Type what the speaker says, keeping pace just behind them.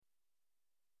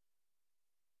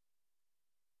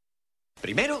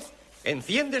Primero,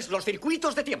 enciendes los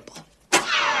circuitos de tiempo.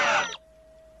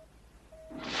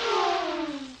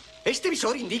 Este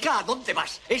visor indica a dónde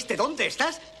vas, este dónde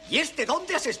estás y este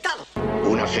dónde has estado.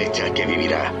 Una fecha que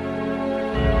vivirá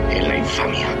en la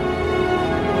infamia.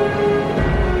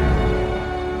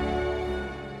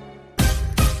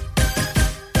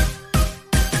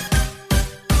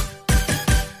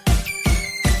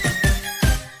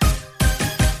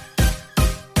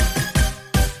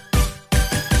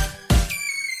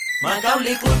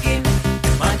 Macaulay Culkin,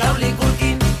 Macaulay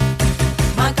Culkin,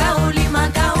 Macaulay,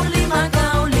 Macaulay,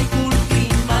 Macaulay Culkin,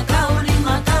 Macaulay,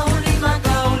 Macaulay,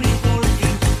 Macaulay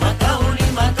Culkin,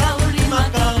 Macaulay, Macaulay,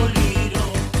 Macaulay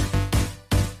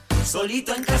no.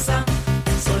 Solito en casa,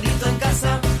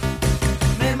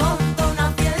 me monto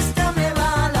una fiesta, me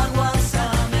va la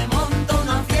guasa, me monto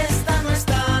una fiesta, no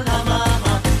está la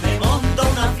mama, me monto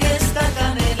una fiesta,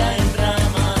 canela en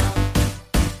rama,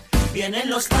 vienen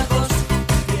los tacos.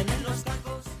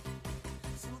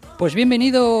 Pues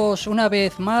bienvenidos una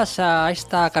vez más a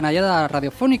esta canallada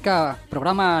radiofónica,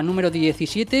 programa número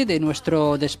 17 de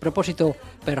nuestro despropósito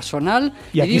personal.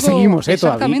 Y aquí seguimos,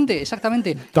 exactamente.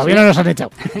 Todavía no nos han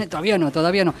echado.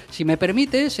 Todavía no. Si me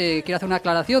permites, quiero hacer una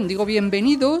aclaración. Digo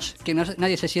bienvenidos, que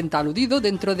nadie se sienta aludido.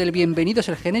 Dentro del bienvenidos,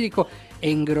 el genérico,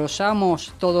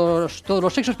 engrosamos todos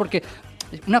los sexos, porque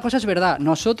una cosa es verdad,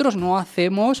 nosotros no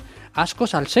hacemos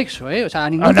ascos al sexo, ¿eh? O sea,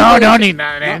 no, no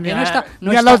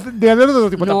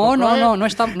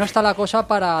está la cosa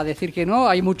para decir que no,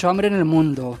 hay mucho hambre en el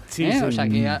mundo, ¿eh? Sí. O sea,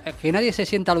 que nadie se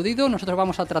sienta aludido, nosotros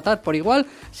vamos a tratar por igual,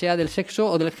 sea del sexo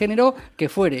o del género que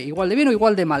fuere, igual de bien o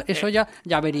igual de mal, eso ya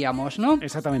veríamos, ¿no?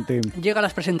 Exactamente. Llega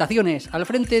las presentaciones, al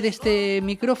frente de este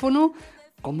micrófono,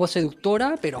 con voz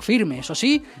seductora, pero firme, eso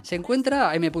sí, se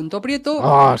encuentra M.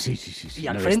 Prieto. Sí. Y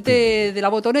al frente de la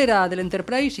botonera del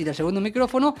Enterprise y del segundo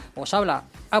micrófono, os habla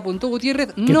A.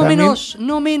 Gutiérrez,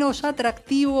 no menos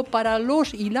atractivo para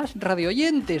los y las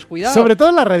radioyentes, cuidado. Sobre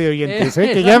todo las radioyentes,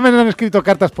 que ya me han escrito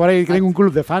cartas por ahí, que tengo un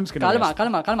club de fans. Que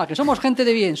calma, que somos gente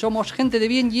de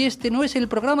bien y este no es el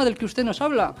programa del que usted nos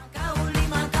habla.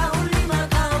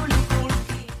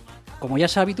 Como ya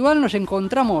es habitual, nos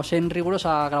encontramos en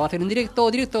rigurosa grabación en directo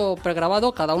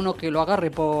pregrabado, cada uno que lo agarre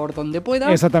por donde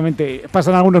pueda. Exactamente.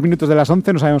 Pasan algunos minutos de las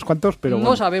 11, no sabemos cuántos, pero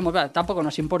no sabemos, tampoco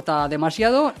nos importa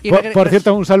demasiado. Y por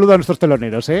cierto, un saludo a nuestros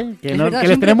teloneros, que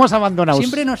les tenemos abandonados.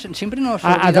 Siempre nos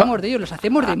olvidamos de ellos, los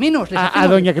hacemos de menos. A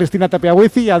doña Cristina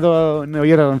Tapiagüezi y a don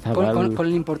Iragartzen. Con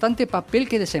el importante papel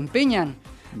que desempeñan.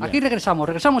 Bien. Aquí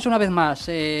regresamos una vez más,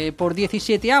 por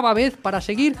 17ª vez, para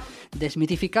seguir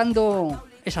desmitificando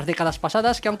esas décadas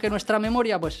pasadas que, aunque nuestra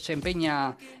memoria pues se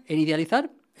empeña en idealizar,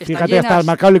 fíjate, hasta el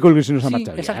Macaulay Culkin se nos ha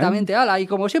marchado. Exactamente, ala, y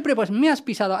como siempre pues me has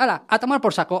pisado, ala, a tomar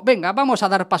por saco. Venga, vamos a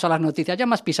dar paso a las noticias, ya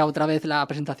me has pisado otra vez la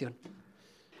presentación.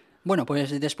 Bueno,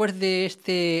 pues después de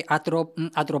este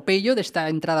atropello, de esta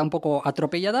entrada un poco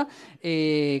atropellada,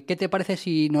 ¿qué te parece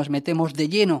si nos metemos de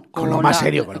lleno con lo más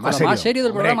serio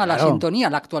del programa, claro. La sintonía,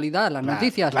 la actualidad, las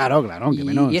noticias? Claro, que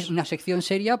menos. Y es una sección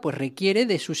seria, pues requiere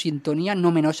de su sintonía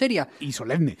no menos seria. Y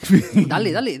solemne.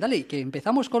 Dale, que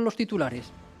empezamos con los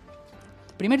titulares.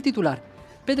 Primer titular.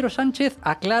 Pedro Sánchez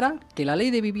aclara que la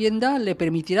ley de vivienda le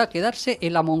permitirá quedarse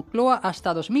en la Moncloa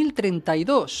hasta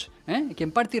 2032.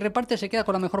 Quien parte y reparte se queda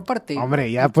con la mejor parte.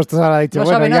 Hombre, ya puestos a la dicho,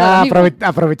 bueno, ya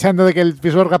aprovechando de que el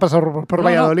Pisuerga pasa por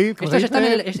Valladolid.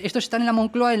 Estos están en la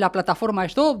Moncloa, en la plataforma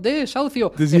Stop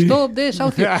Desahucio. Stop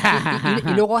Desahucio. y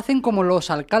luego hacen como los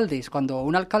alcaldes. Cuando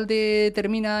un alcalde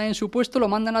termina en su puesto, lo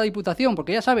mandan a la Diputación,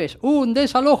 porque ya sabes, un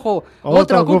desalojo,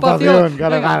 otra ocupación.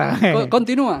 Venga,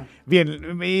 continúa.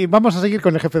 Bien, vamos a seguir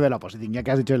con el jefe de la oposición, ya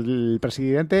que has dicho el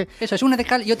presidente. Eso es una de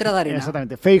cal y otra de arena.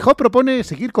 Exactamente. Feijóo propone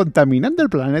seguir contaminando el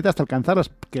planeta hasta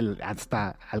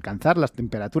alcanzar las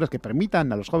temperaturas que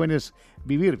permitan a los jóvenes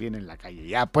vivir bien en la calle.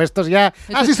 Ya puestos ya,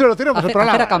 así se lo tiramos al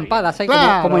programa. Hacer acampadas,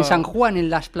 claro. como en San Juan en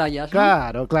las playas,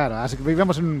 ¿no? Claro, así que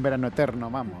vivimos en un verano eterno,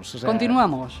 vamos.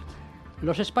 Continuamos.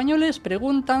 Los españoles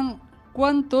preguntan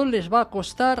 ¿cuánto les va a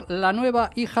costar la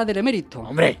nueva hija del emérito?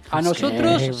 Hombre, a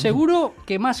nosotros seguro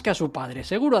que más que a su padre,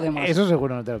 seguro además. Eso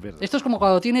seguro, no te lo pierdas. Esto es como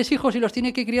cuando tienes hijos y los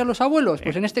tiene que criar los abuelos.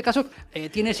 Pues en este caso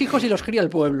tienes hijos y los cría el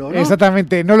pueblo, ¿no?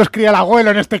 Exactamente, no los cría el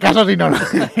abuelo en este caso, sino...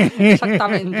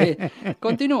 Exactamente.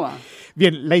 Continúa.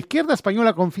 Bien, la izquierda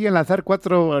española confía en lanzar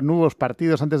 4 nuevos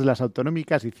partidos antes de las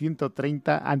autonómicas y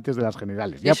 130 antes de las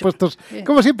generales. Ya puestos,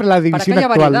 como siempre, la división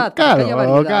para que haya actual.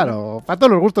 Variedad, Claro, para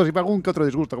todos los gustos y para algún que otro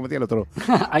disgusto, como decía el otro.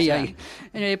 claro. Ahí.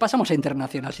 Pasamos a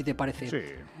internacional, si te parece. Sí.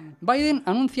 Biden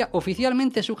anuncia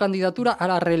oficialmente su candidatura a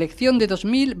la reelección de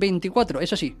 2024.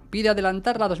 Eso sí, pide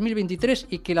adelantarla a 2023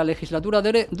 y que la legislatura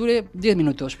dure 10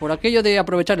 minutos, por aquello de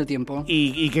aprovechar el tiempo.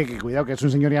 Y que cuidado, que es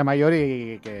un señor ya mayor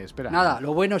y que espera. Nada,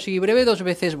 lo bueno si breve, 2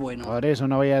 veces bueno. Por eso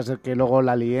no vaya a ser que luego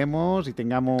la liemos y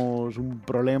tengamos un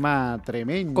problema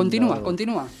tremendo.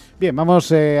 Continúa. Bien,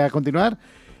 vamos a continuar.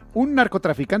 Un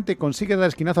narcotraficante consigue dar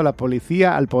esquinazo a la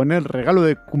policía al poner regalo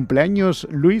de cumpleaños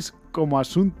Luis como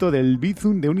asunto del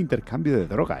bizum de un intercambio de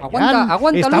droga.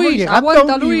 Aguanta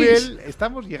Luis.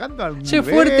 Estamos llegando al nivel. ¡Sé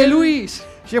fuerte, Luis!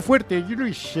 ¡Sé fuerte,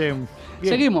 Luis! Bien.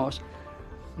 Seguimos.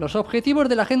 Los objetivos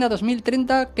de la Agenda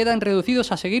 2030 quedan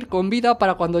reducidos a seguir con vida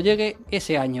para cuando llegue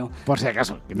ese año. Por si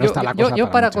acaso, que no está la cosa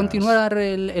Yo para muchas. continuar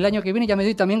el año que viene ya me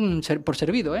doy también por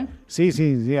servido, ¿eh? Sí,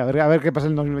 a ver qué pasa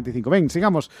en el 2025. Ven,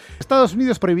 sigamos. Estados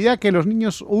Unidos prohibirá que los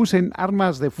niños usen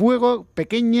armas de fuego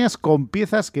pequeñas con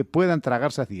piezas que puedan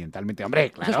tragarse accidentalmente.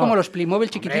 Hombre, claro. Eso es como los Playmobil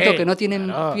chiquititos que no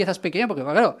tienen piezas pequeñas, porque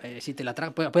claro, si te la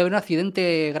puede haber un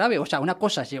accidente grave. O sea, una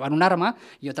cosa es llevar un arma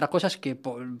y otra cosa es que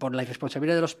por la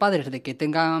irresponsabilidad de los padres de que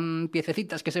tengan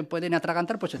piececitas que se pueden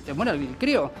atragantar, pues se te muere el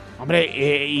crío.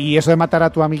 Hombre, y eso de matar a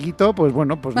tu amiguito, pues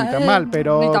bueno, pues ni tan mal,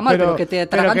 pero que te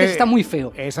atragantes está muy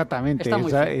feo. Exactamente, Está muy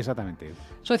feo. exactamente.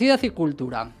 Sociedad y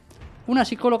cultura. Una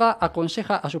psicóloga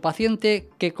aconseja a su paciente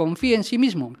que confíe en sí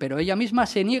mismo, pero ella misma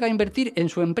se niega a invertir en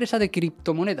su empresa de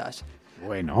criptomonedas.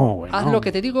 Bueno. Haz lo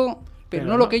que te digo, pero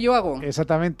no lo que yo hago.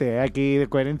 Exactamente, aquí de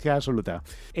coherencia absoluta.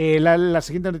 La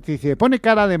siguiente noticia. Pone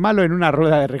cara de malo en una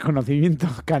rueda de reconocimiento,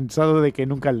 cansado de que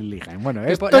nunca le elijan. Bueno,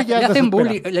 esto ya le hacen se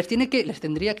bullying. Les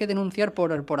tendría que denunciar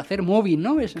por hacer mobbing,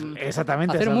 ¿no?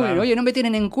 Exactamente. Hacer mobbing. Oye, no me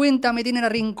tienen en cuenta, me tienen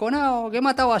arrinconado, que he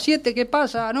matado a 7, ¿qué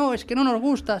pasa? No, es que no nos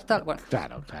gusta, tal. Bueno,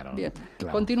 claro. Bien,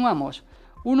 claro. Continuamos.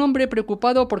 Un hombre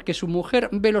preocupado porque su mujer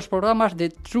ve los programas de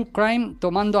True Crime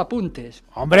tomando apuntes.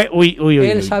 Hombre, uy.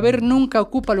 El saber nunca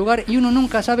ocupa lugar y uno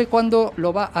nunca sabe cuándo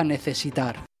lo va a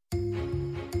necesitar.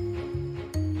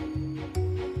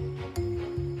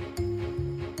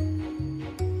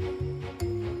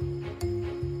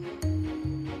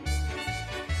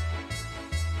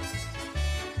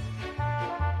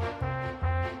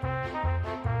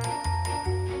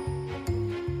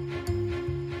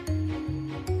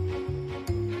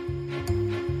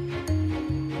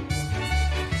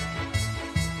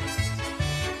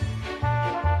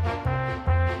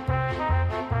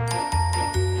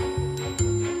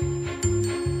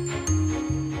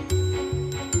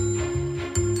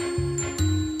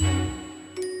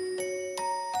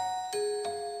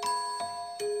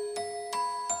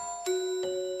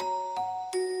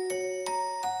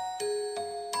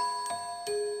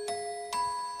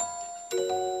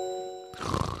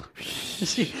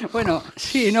 Sí, bueno,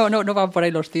 sí, no van por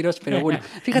ahí los tiros, pero bueno.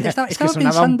 Fíjate, estaba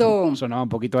pensando... Sonaba un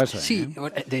poquito a eso. Sí,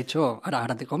 de hecho,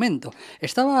 ahora te comento.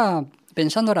 Estaba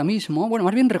pensando ahora mismo, bueno,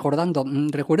 más bien recordando,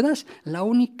 ¿recuerdas la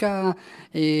única,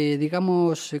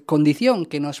 digamos, condición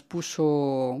que nos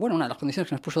puso, bueno, una de las condiciones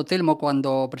que nos puso Telmo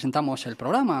cuando presentamos el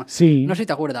programa? Sí. No sé si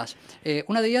te acuerdas.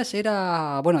 Una de ellas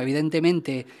era, bueno,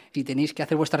 evidentemente, si tenéis que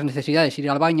hacer vuestras necesidades, ir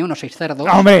al baño, no sois cerdos.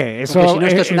 ¡No, hombre! Eso, porque si no,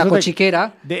 esto es una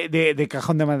cochiquera. De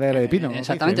cajón de madera de pino.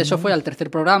 Exactamente, eso fue al tercer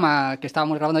programa que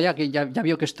estábamos grabando ya, que ya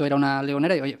vio que esto era una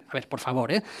leonera y, oye, a ver, por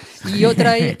favor, ¿eh? Y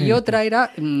otra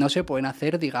era, no se pueden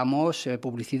hacer, digamos,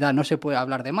 publicidad, no se puede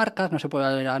hablar de marcas, no se puede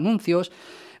hablar de anuncios.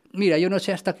 Mira, yo no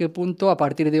sé hasta qué punto a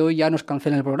partir de hoy ya nos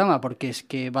cancelen el programa, porque es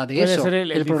que va de eso,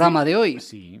 el programa de hoy.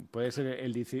 Sí, puede ser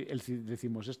el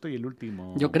decimos esto y el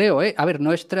último. Yo creo, ¿eh? A ver,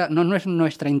 no es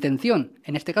nuestra intención.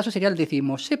 En este caso sería el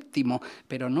 17º,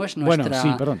 pero no es nuestra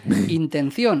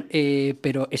intención.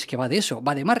 Pero es que va de eso,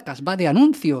 va de marcas, va de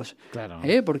anuncios. Claro.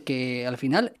 Porque al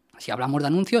final... Si hablamos de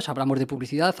anuncios, hablamos de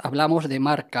publicidad, hablamos de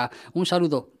marca. Un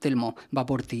saludo, Telmo, va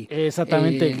por ti.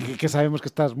 Exactamente, que sabemos que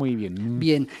estás muy bien.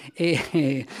 Bien,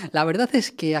 la verdad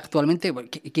es que actualmente,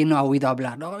 ¿quién no ha oído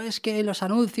hablar? No, es que los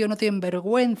anuncios no tienen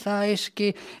vergüenza, es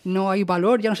que no hay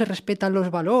valor, ya no se respetan los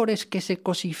valores, que se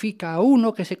cosifica a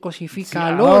uno, que se cosifica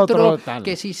al otro,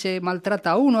 que si se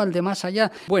maltrata a uno, al de más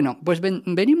allá. Bueno, pues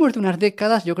venimos de unas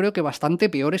décadas, yo creo que bastante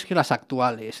peores que las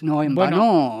actuales, no en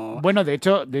vano. Bueno, de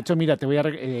hecho, mira, te voy a...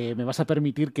 me vas a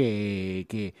permitir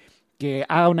que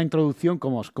haga una introducción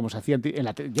como se hacía en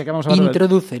la ya que vamos a hablar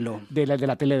Introdúcelo. de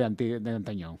la tele de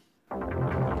antaño.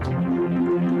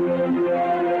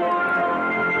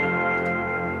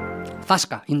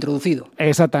 zasca, introducido.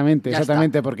 Exactamente, Ya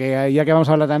exactamente, porque ya que vamos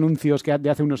a hablar de anuncios que de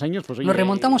hace unos años, pues oye, Nos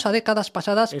remontamos a décadas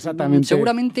pasadas, exactamente.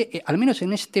 seguramente, al menos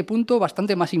en este punto,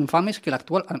 bastante más infames que el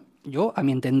actual, yo, a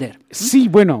mi entender. Sí,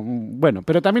 bueno,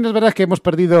 pero también es verdad que hemos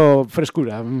perdido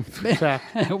frescura. O sea,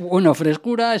 Bueno,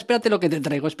 frescura, espérate lo que te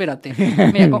traigo, espérate.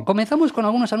 Mira, comenzamos con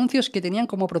algunos anuncios que tenían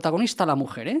como protagonista a la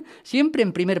mujer, ¿eh? Siempre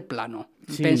en primer plano,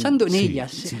 Sí, pensando en sí,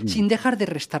 ellas, sí. sin dejar de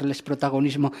restarles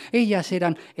protagonismo. Ellas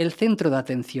eran el centro de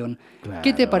atención. Claro.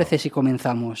 ¿Qué te parece si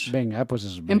comenzamos? venga,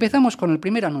 pues... Empezamos con el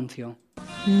primer anuncio.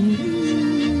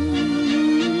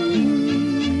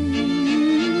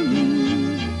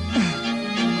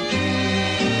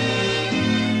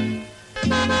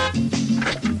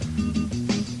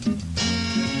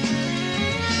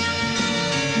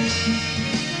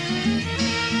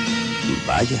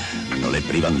 Vaya, ¿no le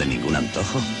privan de ningún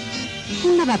antojo?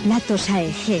 Un lavaplatos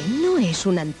AEG no es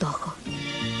un antojo.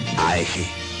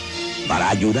 AEG, para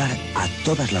ayudar a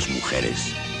todas las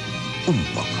mujeres. Un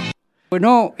poco.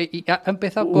 Bueno, y ha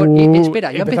empezado con...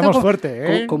 espera, ya ha empezamos empezado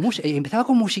fuerte, ¿eh? Empezaba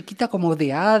con musiquita como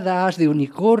de hadas, de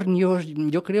unicornios.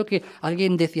 Yo creo que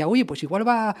alguien decía, oye, pues igual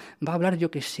va a hablar,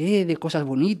 yo qué sé, de cosas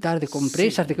bonitas, de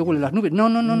compresas, de que huelen las nubes. No,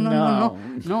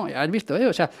 has visto, ¿eh?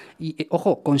 O sea,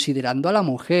 ojo, considerando a la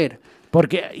mujer.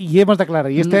 Porque, y hemos de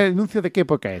aclarar, ¿y este anuncio de qué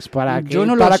época es? Para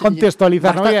sé.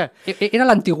 contextualizar, ¿no? Era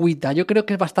la antigüita, yo creo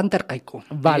que es bastante arcaico.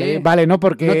 Vale, no,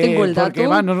 porque, no tengo el dato.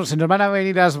 Porque se nos van a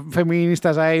venir las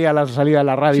feministas ahí a la salida de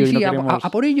la radio y no queremos...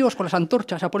 a por ellos con las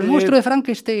antorchas, a por el monstruo de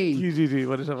Frankenstein. Sí,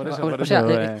 por eso. O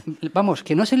sea, vamos,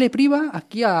 que no se le priva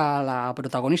aquí a la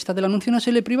protagonista del anuncio, no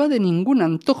se le priva de ningún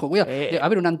antojo. A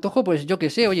ver, un antojo, pues yo qué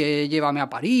sé, oye, llévame a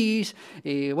París,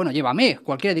 llévame.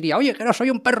 Cualquiera diría, oye, que no soy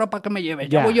un perro para que me lleves,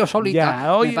 ya voy yo solita.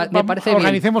 Hoy me parece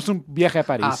organicemos un viaje a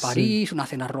París. A París, una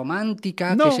cena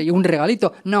romántica, No. qué sé yo, un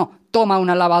regalito. No, toma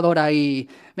una lavadora y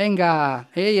venga,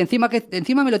 y encima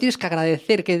me lo tienes que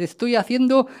agradecer, que te estoy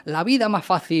haciendo la vida más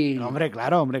fácil. Hombre,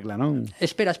 claro.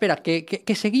 Espera,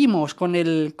 que seguimos con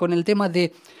el tema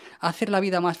de hacer la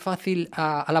vida más fácil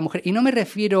a la mujer. Y no me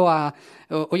refiero a,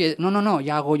 oye, no,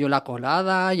 ya hago yo la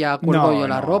colada, ya cuelgo yo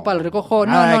la ropa, la recojo.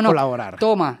 Nada de No. colaborar.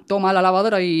 Toma la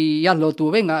lavadora y hazlo tú.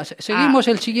 Venga, seguimos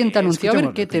el siguiente anuncio. A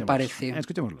ver qué te parece.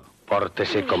 Escuchémoslo.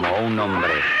 Pórtese como un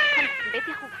hombre.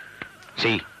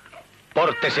 Sí,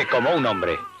 pórtese como un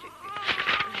hombre.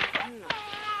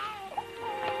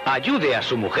 Ayude a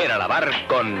su mujer a lavar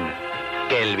con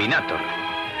Kelvinator.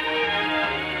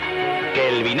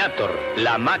 Kelvinator,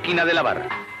 la máquina de lavar.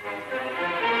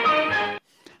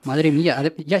 Madre mía,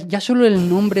 ya solo el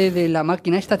nombre de la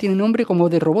máquina esta tiene nombre como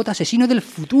de robot asesino del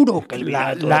futuro.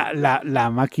 La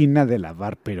máquina de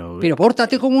lavar, pero... Pero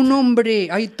pórtate como un hombre,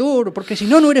 Aitor, porque si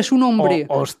no eres un hombre.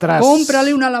 Ostras.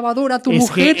 Cómprale una lavadora a tu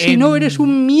mujer, si no eres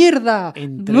un mierda.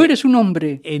 No eres un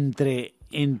hombre.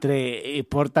 Entre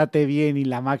pórtate bien y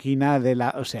la máquina de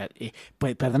la... O sea,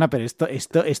 pues perdona, pero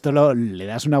esto le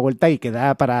das una vuelta y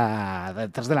queda para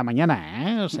detrás de la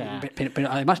mañana, ¿eh? O sea...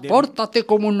 Pero además, pórtate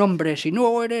como un hombre, si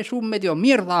no eres un medio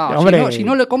mierda. Hombre, si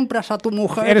no le compras a tu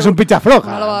mujer... Eres un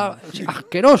pichafloja.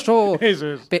 Asqueroso.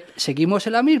 Eso es. Seguimos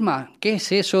en la misma. ¿Qué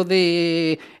es eso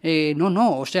de...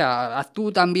 o sea, haz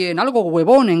tú también algo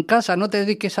huevón en casa, no te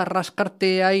dediques a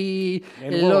rascarte ahí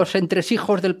los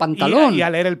entresijos del pantalón. Y a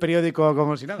leer el periódico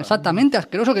como si nada. Exactamente,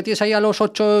 asqueroso que tienes ahí a los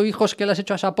 8 hijos que le has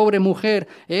hecho a esa pobre mujer,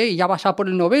 y ya vas a por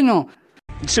el 9º.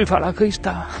 Soy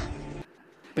falangista.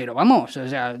 Pero vamos, o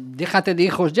sea, déjate de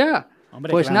hijos ya.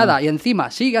 Hombre, pues claro. nada, y encima,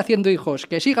 sigue haciendo hijos,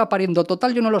 que siga pariendo,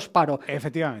 total yo no los paro.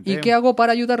 Efectivamente. ¿Y qué hago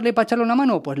para ayudarle, para echarle una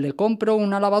mano? Pues le compro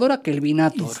una lavadora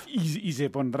Kelvinator. Y se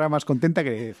pondrá más contenta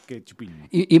que Chupín.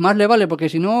 Y más le vale, porque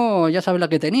si no, ya sabes la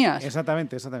que tenías.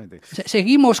 Exactamente.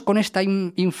 Seguimos con esta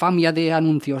infamia de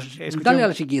anuncios. Dale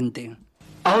al siguiente.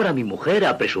 Ahora mi mujer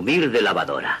a presumir de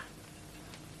lavadora.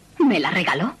 ¿Me la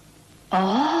regaló?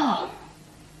 ¡Oh!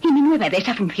 Y mi nueva de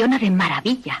esa funciona de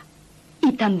maravilla.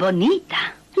 Y tan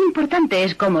bonita. Lo importante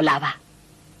es cómo lava.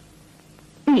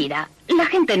 Mira, la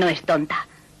gente no es tonta.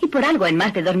 Y por algo en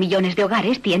más de 2 millones de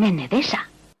hogares tienen Edesa.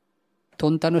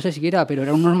 Tonta no sé si era, pero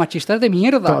eran unos machistas de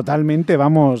mierda. Totalmente,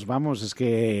 vamos, es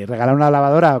que regalar una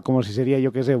lavadora como si sería,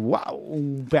 yo qué sé, wow,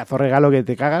 un pedazo de regalo que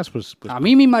te cagas, pues... A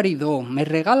mí mi marido me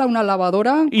regala una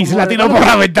lavadora... Y se la tiro por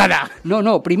la ventana.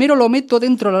 No, primero lo meto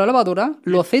dentro de la lavadora,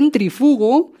 lo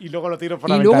centrifugo... Y luego lo tiro por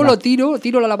la ventana. Y luego lo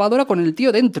tiro la lavadora con el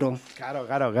tío dentro. Claro.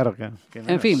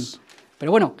 En fin, pero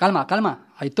bueno, calma.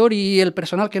 Aitor y el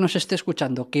personal que nos esté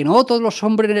escuchando, que no todos los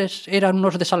hombres eran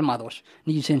unos desalmados,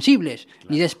 ni insensibles,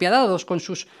 ni despiadados con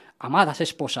sus amadas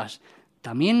esposas.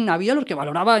 También había los que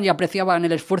valoraban y apreciaban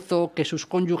el esfuerzo que sus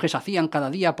cónyuges hacían cada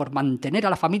día por mantener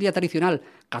a la familia tradicional,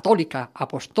 católica,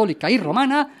 apostólica y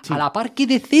romana, a la par que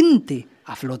decente,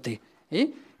 a flote.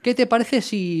 ¿Qué te parece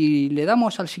si le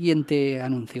damos al siguiente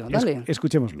anuncio? Dale.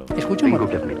 Escuchémoslo. Tengo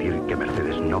que admitir que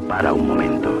Mercedes no para un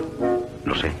momento.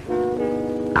 Lo sé.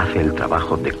 Hace el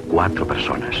trabajo de 4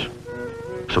 personas.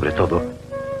 Sobre todo,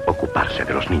 ocuparse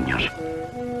de los niños.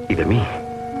 Y de mí,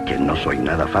 que no soy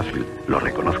nada fácil, lo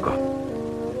reconozco.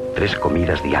 3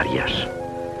 comidas diarias,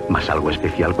 más algo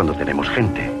especial cuando tenemos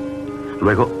gente.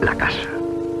 Luego, la casa.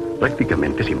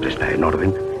 Prácticamente siempre está en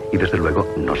orden y desde luego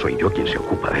no soy yo quien se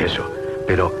ocupa de eso.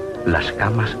 Pero las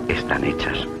camas están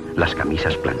hechas, las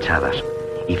camisas planchadas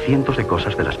y cientos de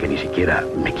cosas de las que ni siquiera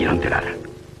me quiero enterar.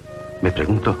 Me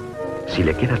pregunto si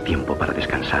le queda tiempo para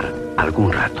descansar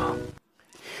algún rato.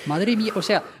 Madre mía, o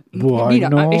sea, Bueno, mira,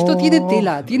 esto tiene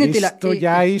tela. Esto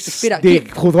ya es espera, de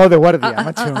juzgado de guardia,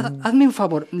 macho. Hazme un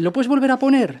favor, ¿lo puedes volver a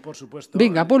poner? Por supuesto.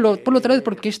 Venga, ponlo otra vez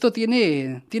porque esto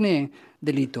tiene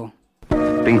delito.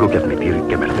 Tengo que admitir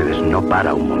que Mercedes no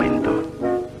para un momento.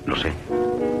 Lo sé.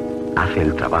 Hace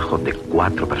el trabajo de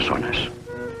 4 personas.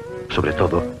 Sobre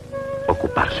todo,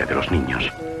 ocuparse de los niños.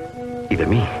 Y de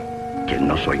mí, que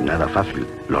no soy nada fácil,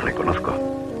 lo reconozco.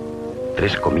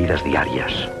 3 comidas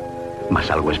diarias, más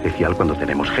algo especial cuando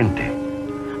tenemos gente.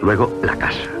 Luego, la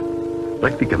casa.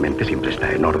 Prácticamente siempre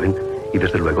está en orden y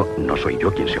desde luego no soy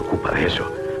yo quien se ocupa de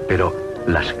eso. Pero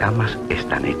las camas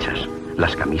están hechas,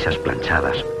 las camisas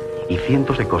planchadas y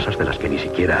cientos de cosas de las que ni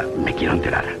siquiera me quiero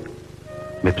enterar.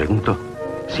 Me pregunto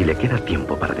si le queda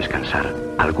tiempo para descansar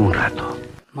algún rato.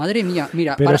 Madre mía,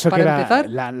 mira, Pero eso para que era empezar...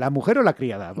 ¿la mujer o la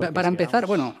criada? Porque Para sí, empezar,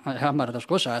 vamos. bueno, ambas dos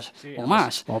cosas, Sí, o vamos.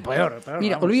 más. O peor.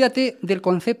 Mira, vamos. olvídate del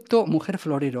concepto mujer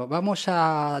florero. Vamos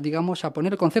a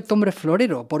poner el concepto hombre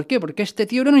florero. ¿Por qué? Porque este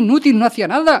tío era un inútil, no hacía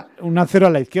nada. Un 0 a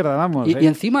la izquierda, vamos. Y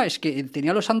encima es que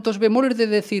tenía los santos bemoles de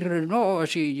decir, no,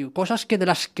 sí, cosas que de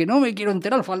las que no me quiero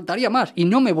enterar, faltaría más. Y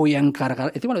no me voy a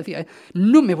encargar, encima lo decía,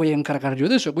 no me voy a encargar yo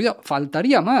de eso, cuidado,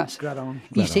 faltaría más. Claro.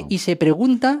 Y se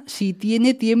pregunta si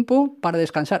tiene tiempo para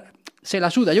descansar. Se la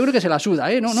suda, yo creo que se la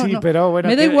suda, ¿eh? No, Sí, no. pero bueno,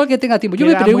 me da igual que tenga tiempo.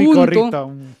 queda muy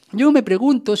correcto. Yo me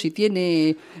pregunto si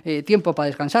tiene tiempo para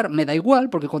descansar. Me da igual,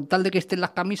 porque con tal de que estén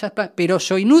las camisas... Pero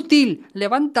soy inútil,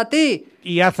 levántate.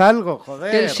 Y haz algo,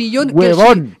 joder. Que el sillón,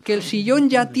 Huevón. que el sillón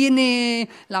ya tiene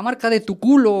la marca de tu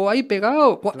culo ahí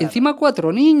pegado. Encima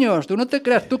 4 niños. Tú no te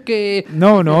creas tú que...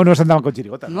 No se andaban con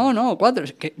chirigotas. No, 4.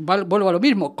 Es que vuelvo a lo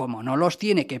mismo. Como no los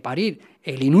tiene que parir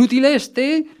el inútil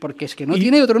este, porque es que no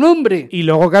tiene otro nombre. Y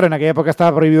luego, claro, en aquella época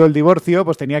estaba prohibido el divorcio,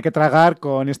 pues tenía que tragar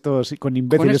con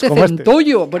imbéciles con como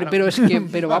centollo.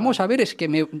 Pero vamos a ver, es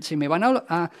que se me van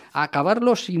a acabar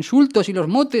los insultos y los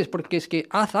motes, porque es que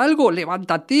haz algo,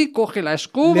 levántate, coge la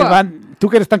escoba. Tú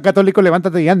que eres tan católico,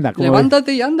 levántate y anda.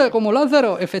 Levántate y anda, como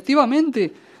Lázaro,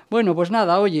 efectivamente. Bueno, pues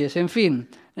nada, oyes, en fin.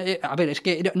 A ver, es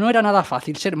que no era nada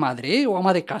fácil ser madre, o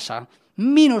ama de casa.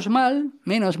 Menos mal,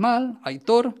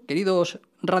 Aitor, queridos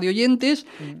radioyentes,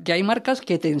 que hay marcas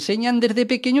que te enseñan desde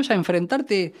pequeños a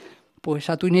enfrentarte pues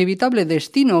a tu inevitable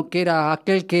destino, que era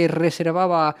aquel que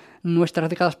reservaba nuestras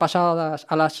décadas pasadas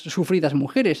a las sufridas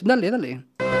mujeres. Dale.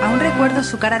 Aún recuerdo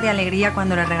su cara de alegría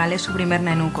cuando le regalé su primer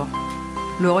nenuco.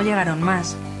 Luego llegaron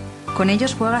más. Con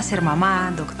ellos juega a ser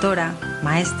mamá, doctora,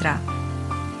 maestra.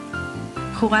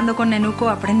 Jugando con nenuco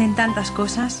aprenden tantas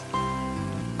cosas.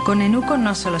 Con nenuco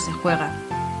no solo se juega,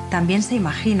 también se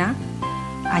imagina,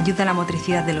 ayuda a la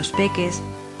motricidad de los peques,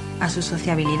 a su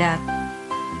sociabilidad,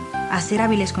 a ser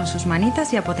hábiles con sus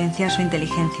manitas y a potenciar su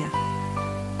inteligencia.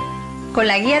 Con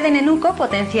la guía de nenuco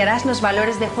potenciarás los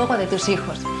valores de juego de tus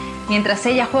hijos. Mientras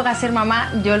ella juega a ser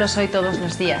mamá, yo lo soy todos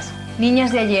los días.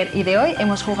 Niñas de ayer y de hoy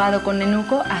hemos jugado con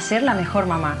nenuco a ser la mejor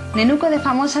mamá. Nenuco de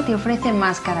Famosa te ofrece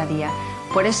más cada día.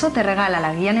 Por eso te regala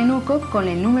la guía Nenuco con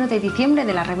el número de diciembre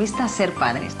de la revista Ser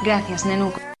Padres. Gracias,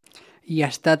 Nenuco. Y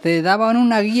hasta te daban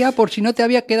una guía por si no te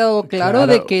había quedado claro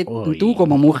de que tú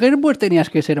como mujer pues tenías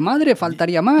que ser madre,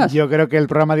 faltaría más. Yo creo que el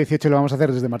programa 18 lo vamos a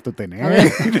hacer desde Martutene, ¿eh? A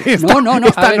ver,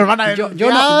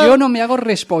 yo no me hago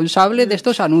responsable de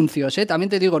estos anuncios, ¿eh? También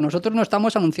te digo, nosotros no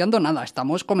estamos anunciando nada,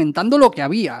 estamos comentando lo que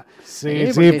había. Sí,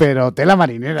 pero tela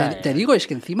marinera. Te digo, es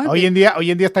que encima... Hoy en día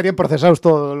estarían procesados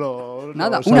todos los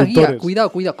Nada, los una autores. guía,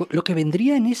 cuidado. Lo que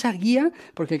vendría en esa guía,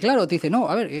 porque claro, te dice, no,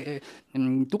 a ver,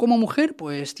 tú como mujer,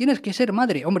 pues tienes que ser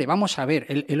madre. Hombre, vamos a ver,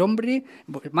 el hombre,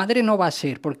 madre no va a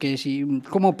ser, porque si,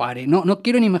 ¿cómo pare? No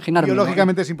quiero ni imaginarme.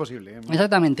 Biológicamente es imposible.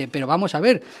 Exactamente, pero vamos a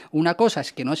ver, una cosa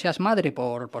es que no seas madre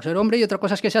por ser hombre y otra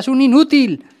cosa es que seas un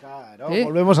inútil. Claro,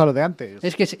 volvemos a lo de antes.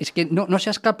 Es que no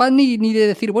seas capaz ni de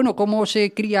decir, bueno, ¿cómo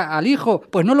se cría al hijo?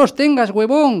 Pues no los tengas,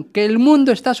 huevón, que el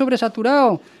mundo está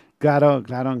sobresaturado. Claro.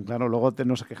 Luego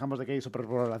nos quejamos de que hay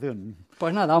superpoblación.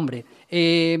 Pues nada, hombre.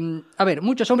 A ver,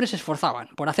 muchos hombres se esforzaban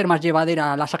por hacer más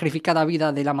llevadera la sacrificada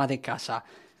vida del ama de casa.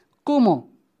 ¿Cómo?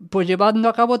 Pues llevando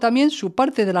a cabo también su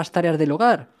parte de las tareas del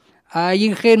hogar. ¡Ay,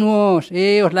 ingenuos!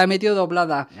 Os la he metido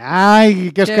doblada.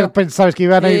 ¡Ay! ¿Qué es que pensabais que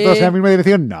iban a ir todos en la misma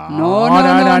dirección? No.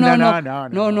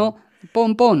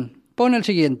 Pon el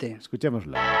siguiente.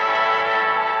 Escuchémoslo.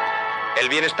 El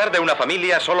bienestar de una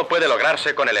familia solo puede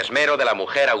lograrse con el esmero de la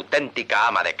mujer auténtica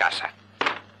ama de casa.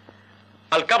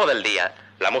 Al cabo del día,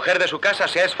 la mujer de su casa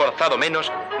se ha esforzado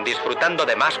menos, disfrutando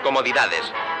de más comodidades.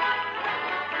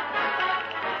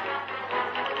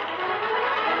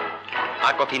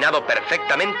 Ha cocinado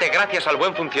perfectamente gracias al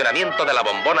buen funcionamiento de la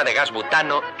bombona de gas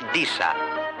butano Disa.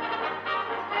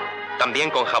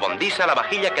 También con jabón Disa la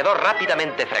vajilla quedó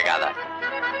rápidamente fregada.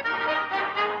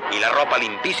 Y la ropa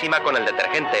limpísima con el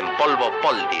detergente en polvo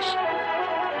Poldis.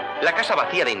 La casa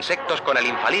vacía de insectos con el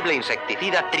infalible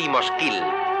insecticida Trimoskill.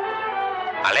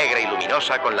 Alegre y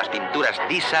luminosa con las pinturas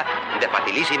Disa de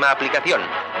facilísima aplicación.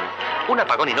 Un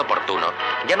apagón inoportuno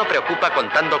ya no preocupa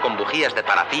contando con bujías de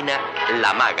parafina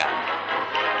La Maga.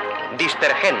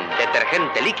 Distergen,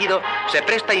 detergente líquido, se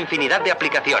presta a infinidad de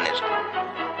aplicaciones.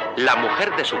 La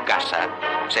mujer de su casa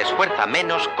se esfuerza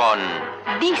menos con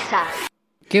Disa.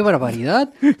 ¡Qué barbaridad!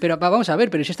 Pero vamos a ver,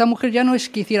 pero si esta mujer ya no es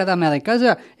que hiciera dama de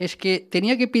casa, es que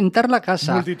tenía que pintar la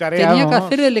casa, multitarea, tenía que vamos.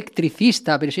 hacer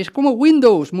electricista, pero si es como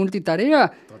Windows, multitarea.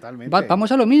 Totalmente.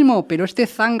 Vamos a lo mismo, pero este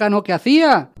zángano que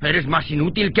hacía... Eres más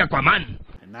inútil que Aquaman.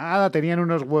 Nada, tenían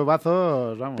unos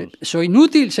huevazos, vamos. Soy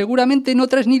inútil, seguramente no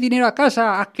traes ni dinero a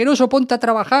casa, asqueroso, ponte a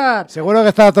trabajar. Seguro que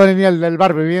estaba todo el día del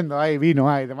bar bebiendo, ahí vino,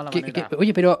 ahí, de mala manera.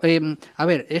 Oye, pero, a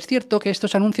ver, es cierto que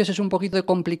estos anuncios es un poquito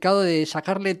complicado de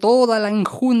sacarle toda la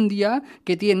enjundia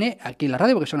que tiene aquí en la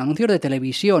radio, porque son anuncios de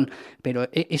televisión, pero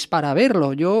es para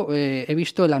verlo. Yo he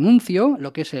visto el anuncio,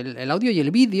 lo que es el audio y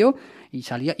el vídeo, y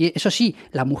salía, y eso sí,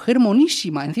 la mujer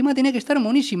monísima, encima tenía que estar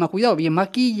monísima, cuidado, bien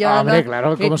maquillada. Hombre,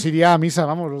 claro, como si iría a misa,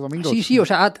 vamos, los domingos. Sí, o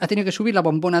sea, ha tenido que subir la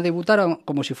bombona de butano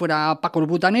como si fuera Paco el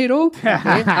butanero,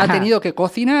 ha tenido que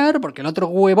cocinar, porque el otro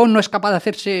huevón no es capaz de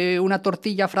hacerse una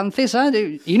tortilla francesa.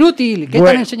 Inútil, ¿qué te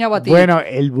han enseñado a ti? Bueno,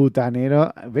 el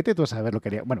butanero, vete tú a saber lo que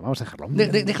haría. Bueno, vamos a dejarlo.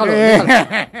 Déjalo.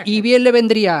 Y bien le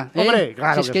vendría. Hombre,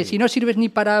 claro si es que si no sirves ni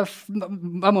para,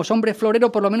 vamos, hombre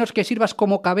florero, por lo menos que sirvas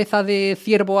como cabeza de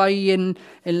ciervo ahí en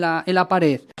la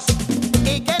pared.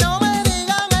 Y que no me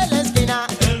digan en la esquina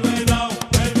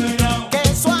que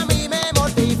eso a mí me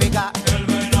mortifica.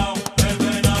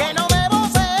 Que no me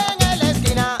voceen en la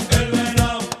esquina,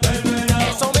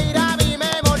 eso mira a mí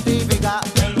me mortifica.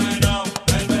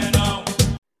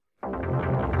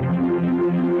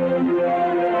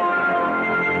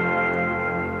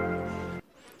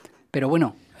 Pero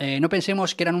bueno, no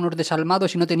pensemos que eran unos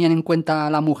desalmados y no tenían en cuenta a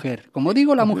la mujer. Como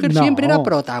digo, la mujer siempre era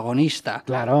protagonista.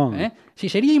 Claro. Si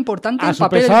sería importante A el su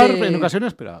papel pesar, de... en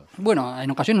ocasiones, pero... Bueno,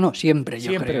 en ocasiones no, siempre,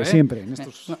 yo creo. Siempre. En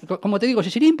estos... Como te digo, si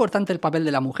sería importante el papel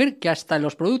de la mujer, que hasta en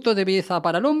los productos de belleza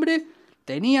para el hombre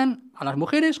tenían a las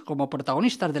mujeres como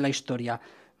protagonistas de la historia.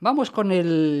 Vamos con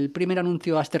el primer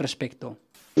anuncio a este respecto.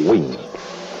 Wing,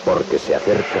 porque se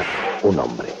acerca un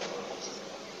hombre.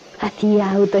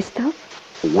 ¿Hacía autostop?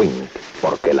 Wing,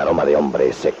 porque el aroma de hombre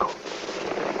es seco.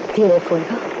 ¿Tiene fuego?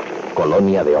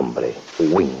 Colonia de hombre.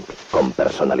 Wing, con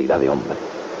personalidad de hombre.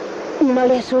 ¿No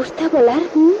le asusta volar?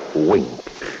 Wing,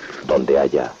 donde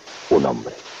haya un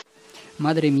hombre.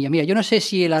 Madre mía, mira, yo no sé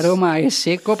si el aroma es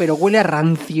seco, pero huele a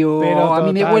rancio. Pero a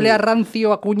mí me total. huele a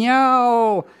rancio, a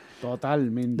cuñado.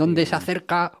 Totalmente. Donde se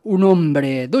acerca un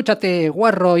hombre. Dúchate,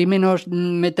 guarro, y menos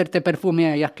meterte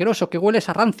perfume ahí asqueroso, que hueles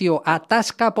a rancio, a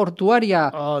tasca portuaria,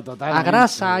 Totalmente. a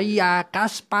grasa y a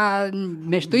caspa.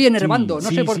 Me estoy enervando, Sí, no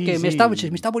sí, sé por sí, qué. sí.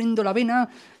 Me está poniendo la vena.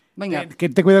 Venga, Que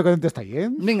te cuidado con dónde está ahí, ¿eh?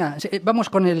 venga, vamos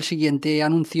con el siguiente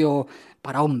anuncio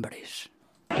para hombres.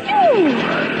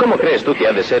 ¿Cómo crees tú que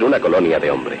ha de ser una colonia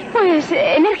de hombre? Pues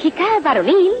enérgica,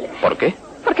 varonil. ¿Por qué?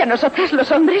 Porque a nosotras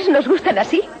los hombres nos gustan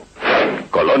así.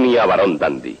 Colonia Varón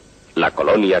Dandy, la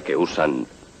colonia que usan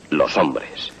los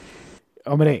hombres.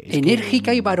 Hombre, es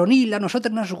Enérgica que... y varonil, a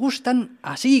nosotros nos gustan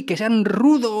así, que sean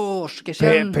rudos, que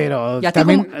sean... pero ¿Y a ti,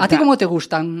 también- a ti cómo te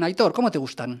gustan, Aitor? ¿Cómo te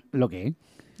gustan? ¿Lo qué?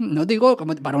 No digo,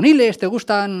 como varoniles, ¿te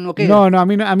gustan o qué? No, a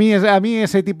mí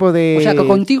ese tipo de... O sea, que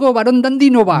contigo varón dandy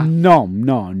no va. No.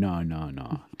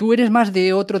 tú eres más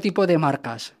de otro tipo de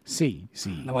marcas. Sí.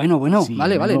 Bueno, Sí,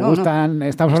 vale. me No, gustan,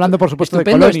 estamos hablando, por supuesto,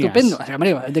 estupendo, de colonias. Estupendo. O sea,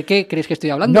 hombre, ¿de qué crees que estoy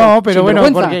hablando? No, pero Sin bueno,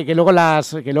 vergüenza. porque que luego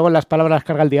las palabras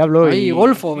carga el diablo. Ay,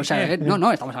 golfo. O sea,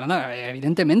 no, estamos hablando,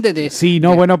 evidentemente, de... Sí,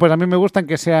 no, bueno, pues a mí me gustan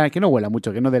que no huela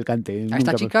mucho, que no del cante. A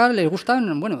esta chica les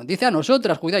gustan, bueno, dice a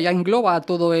nosotras, cuidado, ya engloba a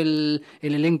todo el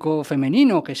elenco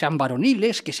femenino, que sean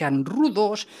varoniles, que sean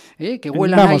rudos, que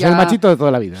huelan Vamos, ahí el machito de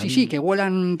toda la vida. Sí, que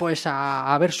huelan pues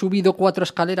a haber subido 4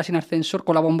 escaleras sin ascensor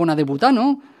con la bombona de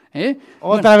butano.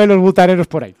 Otra vez los butaneros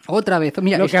por ahí. Otra vez.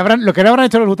 Mira, Lo que no habrán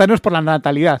hecho los butaneros por la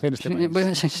natalidad en este país.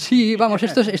 pues, sí, vamos,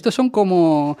 estos son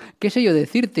como, qué sé yo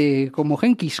decirte, como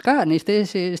Genghis Khan.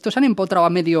 Estos han empotrado a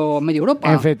medio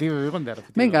Europa. Efectivamente.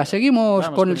 Venga, seguimos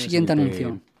Vamos con el siguiente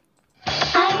anuncio.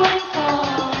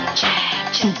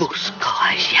 Busco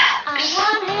a Jax.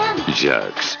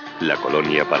 Jax, la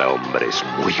colonia para hombres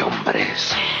muy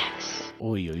hombres.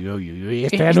 Uy,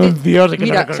 este anuncio sí que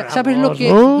mira, no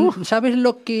recordamos. ¿sabes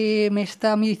lo que me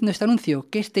está diciendo este anuncio?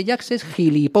 Que este Jax es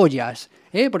gilipollas.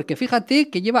 Porque fíjate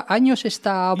que lleva años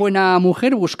esta buena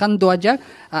mujer buscando a Jack.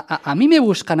 A mí me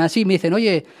buscan así, me dicen,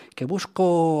 oye, que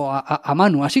busco a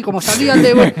Manu, así como salían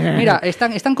de... Mira,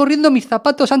 están corriendo mis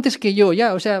zapatos antes que yo,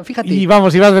 ya, o sea, fíjate. Y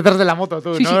vamos, ibas detrás de la moto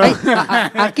tú, Sí, ¿no? sí,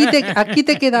 aquí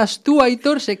te quedas tú,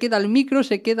 Aitor, se queda el micro,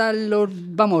 se quedan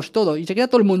vamos, todo, y se queda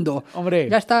todo el mundo. Hombre,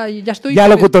 ya estoy... Ya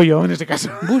lo cuto yo, en ese caso.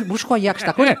 Busco a Jax, ¿te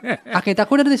acuerdas? ¿A que te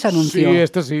acuerdas de ese anuncio? Sí,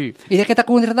 esto sí. ¿Y de qué te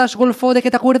acuerdas, Golfo? ¿De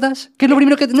qué te acuerdas? ¿Qué es lo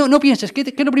primero que... No pienses, ¿qué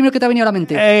es lo primero que te ha venido a la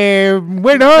mente?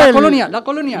 Bueno... La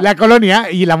colonia. La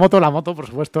colonia y la moto, por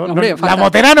supuesto. Hombre, la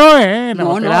motera no, ¿eh? La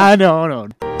No, motera no.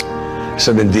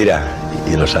 Eso es mentira,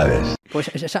 y lo sabes. Pues,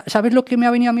 ¿sabes lo que me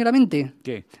ha venido a mí a la mente?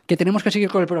 ¿Qué? Que tenemos que seguir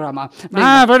con el programa.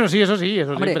 Venga. Bueno, sí, eso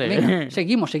Hombre, siempre. venga,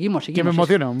 seguimos. Que me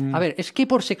emociono. A ver, es que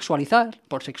por sexualizar,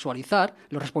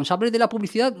 los responsables de la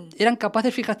publicidad eran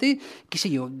capaces, fíjate, qué sé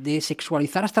yo, de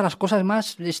sexualizar hasta las cosas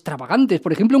más extravagantes.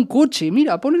 Por ejemplo, un coche.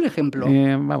 Mira, pon el ejemplo.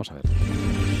 Vamos a ver.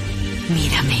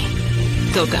 Mírame,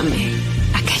 tócame,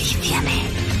 acaríciame,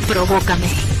 provócame,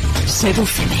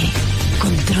 sedúceme,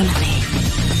 contrólame,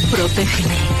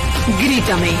 protégeme,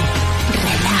 grítame,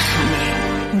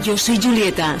 relájame. Yo soy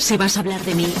Julieta, si vas a hablar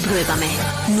de mí, pruébame.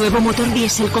 Nuevo motor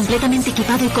diésel completamente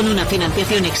equipado y con una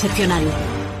financiación excepcional.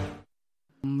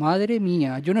 Madre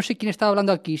mía, yo no sé quién estaba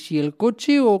hablando aquí, si el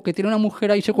coche o que tiene una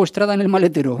mujer ahí secuestrada en el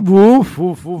maletero.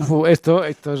 Esto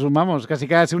es, vamos,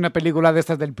 casi una película de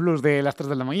estas del Plus de las 3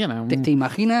 de la mañana. ¿Te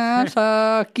imaginas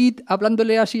a Kit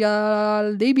hablándole así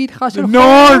al David Hasselhoff?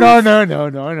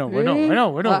 No.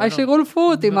 Bueno. A ese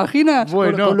Golfo, ¿te imaginas?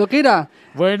 Bueno. Con lo que era.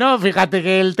 Bueno, fíjate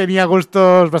que él tenía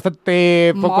gustos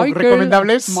bastante poco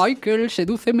recomendables. Michael,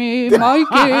 sedúceme,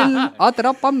 Michael,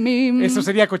 atrápame. Eso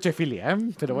sería cochefilia, ¿eh?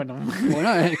 Pero bueno.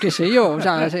 Bueno, qué sé yo, o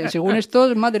sea, según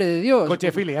esto, madre de Dios.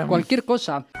 Cochefilia. Cualquier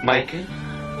cosa. Michael,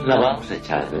 la vamos a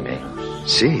echar de menos.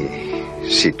 Sí,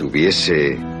 si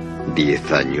tuviese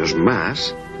 10 años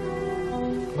más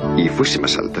y fuese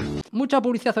más alta. Mucha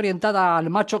publicidad orientada al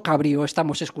macho cabrío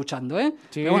estamos escuchando, ¿eh?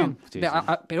 Sí, pero bueno, sí.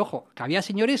 pero ojo, que había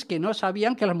señores que no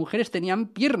sabían que las mujeres tenían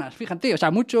piernas, fíjate, o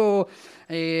sea, mucho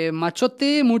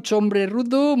machote, mucho hombre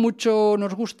rudo, mucho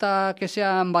nos gusta que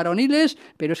sean varoniles,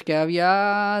 pero es que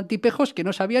había tipejos que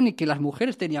no sabían ni que las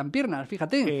mujeres tenían piernas,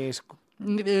 fíjate.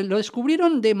 Lo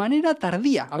descubrieron de manera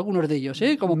tardía, algunos de ellos,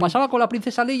 ¿eh? Como pasaba con la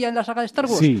princesa Leia en la saga de Star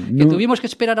Wars, que tuvimos que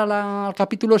esperar al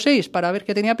capítulo 6 para ver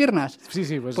que tenía piernas.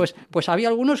 Sí, pues había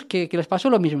algunos que les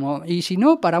pasó lo mismo. Y si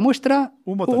no, para muestra,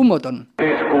 un botón.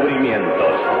 Descubrimientos.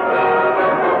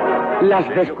 Las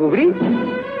descubrí.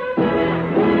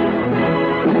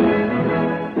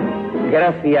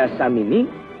 Gracias a Mimi,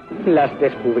 las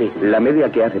descubrí. La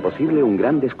media que hace posible un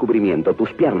gran descubrimiento,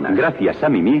 tus piernas. Gracias a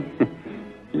Mimi.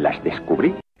 Las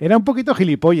descubrí. Era un poquito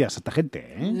gilipollas esta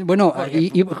gente, ¿eh? Bueno,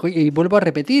 y vuelvo a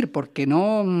repetir, porque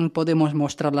no podemos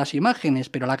mostrar las imágenes,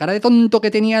 pero la cara de tonto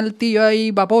que tenía el tío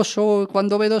ahí, baboso,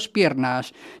 cuando ve 2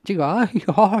 piernas. Chica,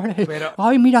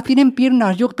 ay, mira, tienen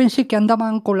piernas. Yo pensé que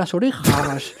andaban con las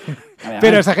orejas.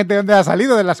 ¿Pero esa gente dónde ha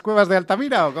salido? ¿De las cuevas de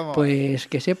Altamira o cómo? Pues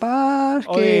que sepas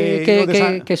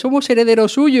que somos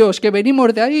herederos suyos, que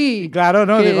venimos de ahí. Claro,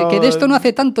 ¿no? Que de esto no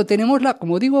hace tanto. Tenemos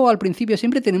como digo al principio,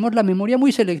 siempre tenemos la memoria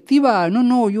muy selectiva.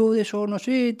 No, yo de eso no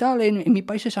sé, tal. En mi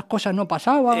país esas cosas no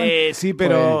pasaban. Sí,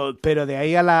 pero de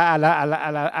ahí a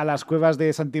las cuevas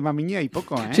de Santimamiña hay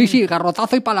poco, ¿eh? Sí,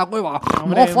 garrotazo y para la cueva.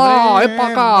 ¡Moza, para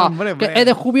acá! Hombre. Que he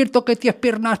descubierto que tienes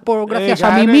piernas gracias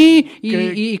a Mimi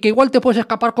y que igual te puedes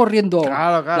escapar corriendo.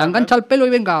 Claro, la engancha al pelo y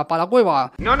venga, para la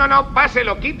cueva. No,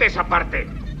 páselo, quite esa parte.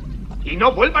 Y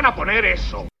no vuelvan a poner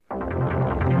eso.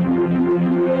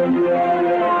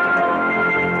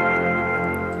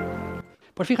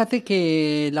 Pues fíjate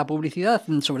que la publicidad,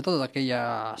 sobre todo de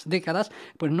aquellas décadas,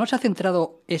 pues no se ha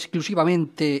centrado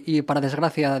exclusivamente y para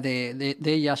desgracia de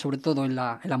ella, sobre todo en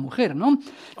la mujer, ¿no?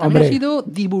 También ha sido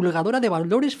divulgadora de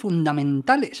valores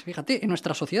fundamentales, fíjate, en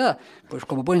nuestra sociedad, pues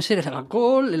como pueden ser el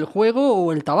alcohol, el juego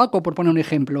o el tabaco, por poner un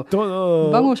ejemplo.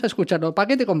 Todo. Vamos a escucharlo,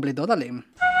 paquete completo, dale.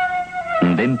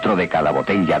 Dentro de cada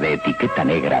botella de etiqueta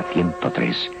negra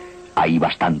 103 hay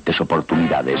bastantes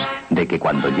oportunidades de que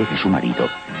cuando llegue su marido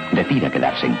decida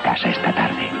quedarse en casa esta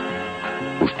tarde.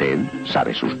 Usted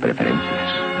sabe sus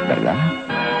preferencias, ¿verdad?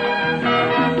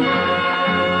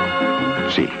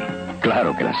 Sí,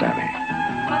 claro que la sabe.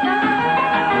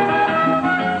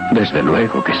 Desde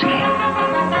luego que sí.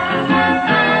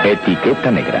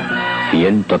 Etiqueta negra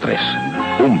 103.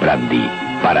 Un brandy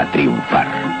para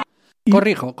triunfar.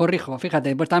 Corrijo,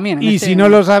 fíjate, pues también... Y si no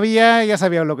lo sabía, ya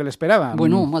sabía lo que le esperaba.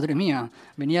 Bueno, madre mía,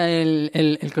 venía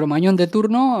el cromañón de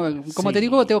turno, como te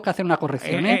digo, tengo que hacer una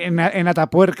corrección, ¿eh? En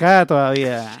Atapuerca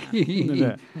todavía.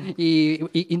 Y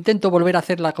intento volver a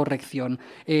hacer la corrección.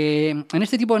 En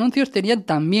este tipo de anuncios tenían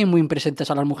también muy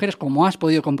presentes a las mujeres, como has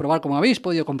podido comprobar, como habéis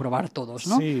podido comprobar todos,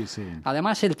 ¿no? Sí.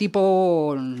 Además, el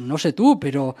tipo, no sé tú,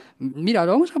 pero mira,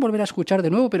 lo vamos a volver a escuchar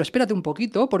de nuevo, pero espérate un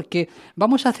poquito, porque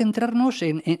vamos a centrarnos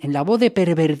en la voz de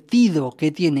pervertido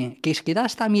que tiene, que es que da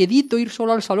hasta miedito ir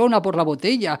solo al salón a por la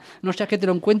botella, no sea que te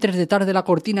lo encuentres detrás de la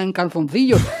cortina en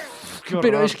calzoncillos.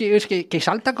 Pero es que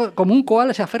salta como un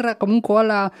koala, se aferra como un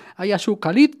koala ahí a su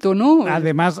eucalipto, ¿no?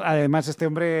 Además, este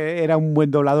hombre era un buen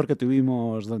doblador que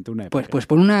tuvimos durante una época. Pues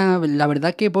pone la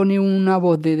verdad que pone una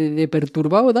voz de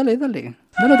perturbado. Dale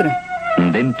otra.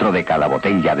 Dentro de cada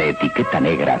botella de etiqueta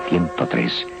negra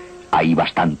 103 hay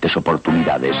bastantes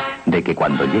oportunidades de que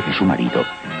cuando llegue su marido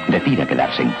decida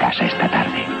quedarse en casa esta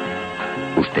tarde.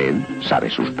 Usted sabe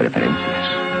sus preferencias,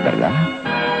 ¿verdad?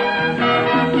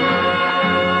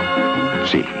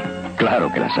 Sí, claro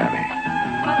que la sabe.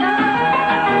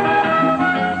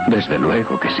 Desde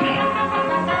luego que sí.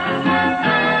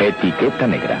 Etiqueta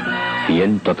negra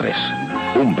 103.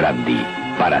 Un brandy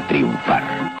para triunfar.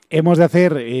 Hemos de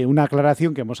hacer una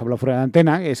aclaración que hemos hablado fuera de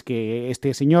antena, es que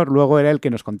este señor luego era el que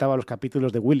nos contaba los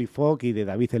capítulos de Willy Fogg y de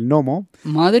David el Gnomo.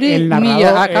 Madre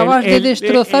mía, acabas de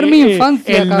destrozar mi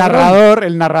infancia, el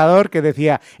narrador que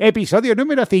decía, episodio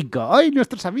número 5, hoy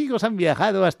nuestros amigos han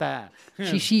viajado hasta...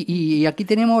 Sí, y aquí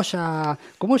tenemos a...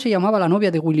 ¿Cómo se llamaba la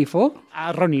novia de Willy Fogg?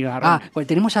 A Ronnie. Pues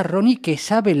tenemos a Ronnie que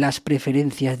sabe las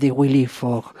preferencias de Willy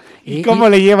Fogg. ¿Y cómo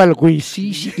le lleva el quiz?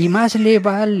 Sí, y más le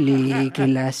vale que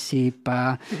la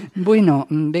sepa. Bueno,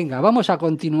 venga, vamos a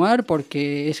continuar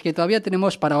porque es que todavía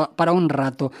tenemos para un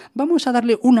rato. Vamos a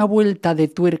darle una vuelta de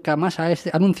tuerca más a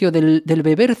este anuncio del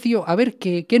bebercio, a ver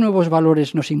qué nuevos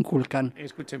valores nos inculcan.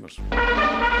 Escuchemos.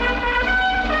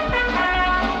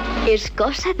 Es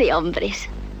cosa de hombres.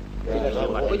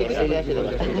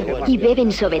 Y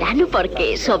beben soberano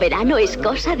porque soberano es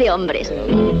cosa de hombres.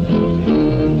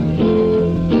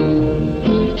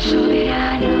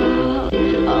 Soberano,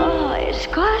 oh, es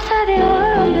cosa de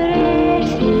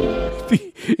hombres.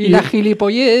 Y la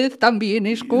gilipollez también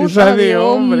es cosa de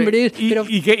hombres.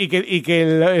 Y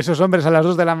que esos hombres a las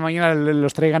 2 de la mañana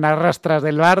los traigan a rastras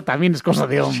del bar también es cosa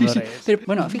de hombres. Sí. Pero,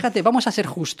 bueno, fíjate, vamos a ser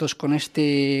justos con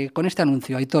este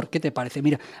anuncio. Aitor, ¿qué te parece?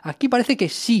 Mira, aquí parece que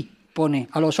sí pone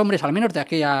a los hombres, al menos de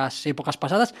aquellas épocas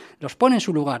pasadas, los pone en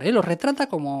su lugar, los retrata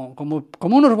como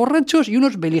unos borrachos y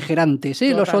unos beligerantes,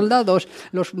 los soldados,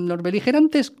 los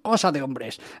beligerantes, cosa de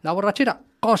hombres, la borrachera,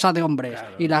 cosa de hombres,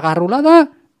 claro. Y la garrulada,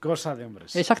 cosa de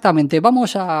hombres. Exactamente,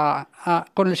 vamos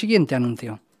con el siguiente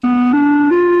anuncio.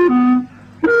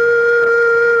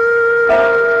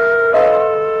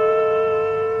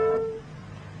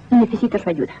 Necesito su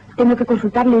ayuda. Tengo que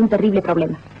consultarle un terrible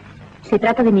problema. Se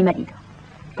trata de mi marido.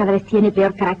 Cada vez tiene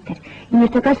peor carácter. Y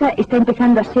nuestra casa está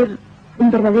empezando a ser un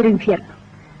verdadero infierno.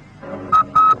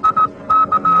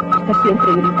 Está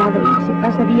siempre irritado y se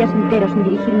pasa días enteros sin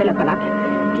dirigirme la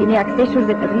palabra. Tiene accesos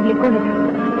de terrible cólera.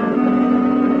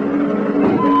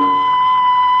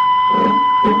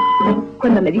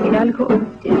 Cuando me dice algo,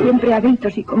 siempre a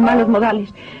gritos y con malos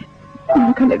modales.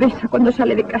 Nunca me besa cuando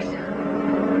sale de casa.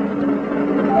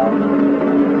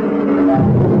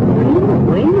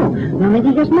 Bueno, no me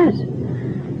digas más.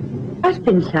 ¿Has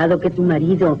pensado que tu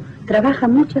marido trabaja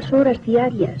muchas horas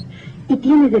diarias y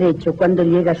tiene derecho, cuando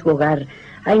llega a su hogar,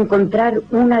 a encontrar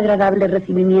un agradable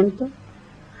recibimiento?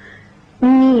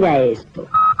 Mira esto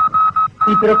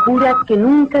y procura que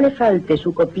nunca le falte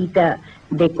su copita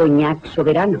de coñac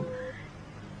soberano.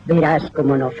 Verás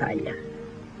cómo no falla.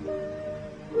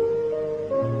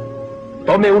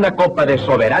 Tome una copa de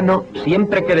soberano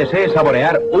siempre que desee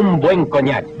saborear un buen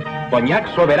coñac.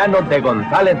 Coñac soberano de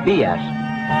González Díaz.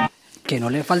 Que no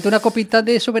le falte una copita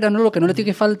de soberano, lo que no le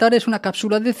tiene que faltar es una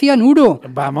cápsula de cianuro.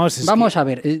 Vamos a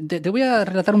ver, te voy a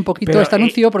relatar un poquito este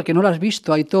anuncio porque no lo has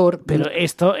visto, Aitor. Pero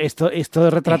esto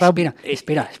retrata...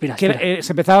 Espera.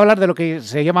 Se empezaba a hablar de lo que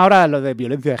se llama ahora lo de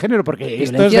violencia de género, porque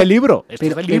esto es del libro.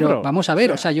 Pero vamos a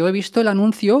ver, o sea, yo he visto el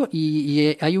anuncio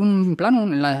y hay un plano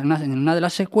en una de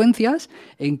las secuencias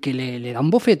en que le da un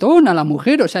bofetón a la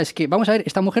mujer. O sea, es que, vamos a ver,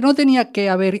 esta mujer no tenía que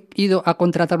haber ido a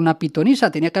contratar una pitonisa,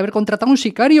 tenía que haber contratado un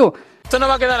sicario. Esto no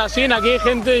va a quedar así, aquí hay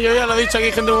gente, yo ya lo he dicho, aquí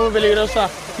hay gente muy peligrosa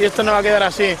y esto no va a quedar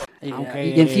así.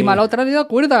 Y encima la otra le da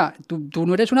cuerda. Tú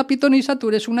no eres una pitonisa, tú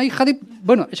eres una hija de...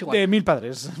 Bueno, es igual. De 1000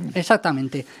 padres.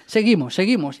 Exactamente. Seguimos.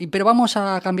 Pero vamos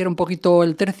a cambiar un poquito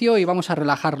el tercio y vamos a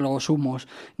relajar los humos.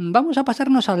 Vamos a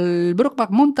pasarnos al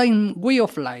Brokeback Mountain Way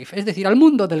of Life, es decir, al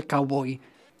mundo del cowboy.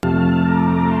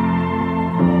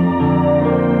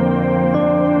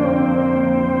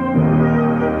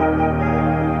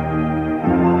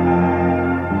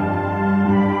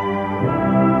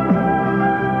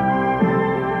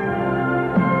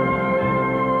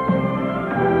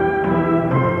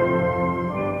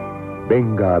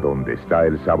 Venga a donde está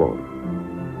el sabor.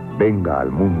 Venga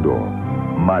al mundo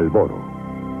Marlboro.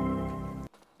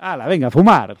 ¡Hala, venga, a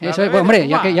fumar! Eso es, hombre,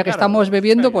 ya que estamos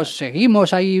bebiendo, pues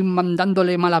seguimos ahí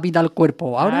mandándole mala vida al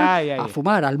cuerpo. Ahora a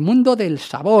fumar, al mundo del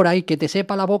sabor, ahí que te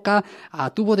sepa la boca a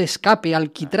tubo de escape,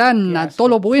 alquitrán, a todo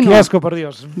lo bueno. ¡Qué asco, por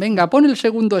Dios! Venga, pon el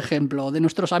segundo ejemplo de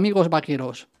nuestros amigos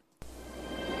vaqueros.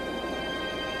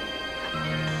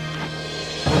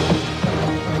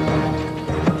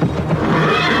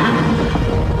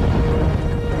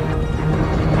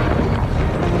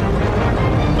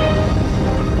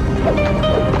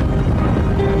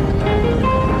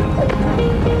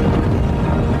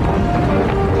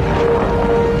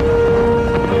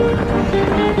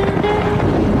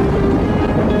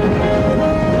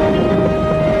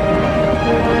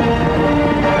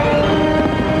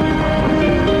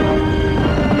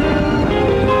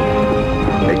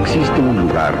 Existe un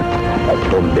lugar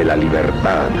donde la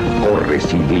libertad corre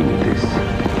sin límites.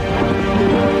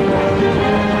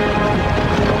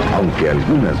 Aunque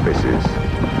algunas veces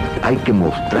hay que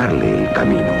mostrarle el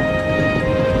camino.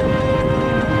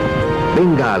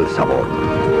 Venga al sabor.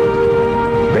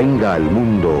 Venga al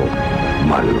mundo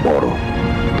Marlboro.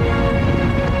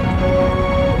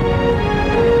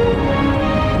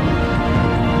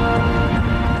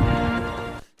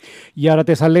 Y ahora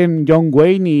te salen John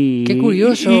Wayne y... ¡Qué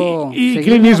curioso! Y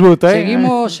Clint Eastwood, ¿eh?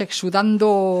 Seguimos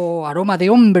exudando aroma de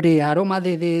hombre, aroma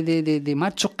de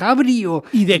macho cabrio.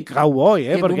 Y de cowboy,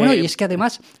 ¿eh? Porque... Bueno, y es que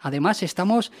además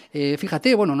estamos...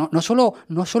 fíjate, bueno, no solo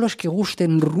es que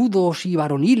gusten rudos y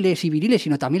varoniles y viriles,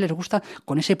 sino también les gusta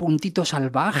con ese puntito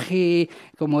salvaje,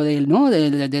 como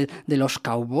de los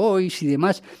cowboys y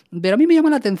demás. Pero a mí me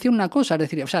llama la atención una cosa, es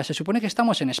decir, o sea, se supone que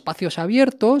estamos en espacios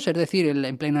abiertos, es decir,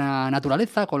 en plena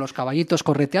naturaleza, con los caballitos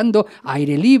correteando,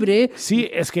 aire libre. Sí,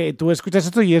 es que tú escuchas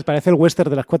esto y parece el western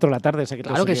de las 4 de la tarde.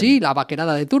 Claro que sí, la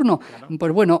vaquerada de turno. Claro.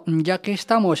 Pues bueno, ya que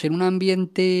estamos en un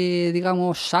ambiente,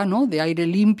 digamos, sano, de aire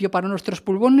limpio para nuestros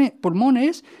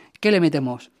pulmones, ¿qué le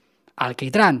metemos?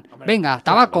 Alquitrán, venga,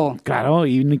 tabaco. Claro,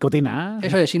 y nicotina.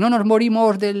 Eso es, si no nos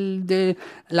morimos de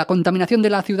la contaminación de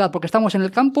la ciudad porque estamos en el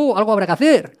campo, algo habrá que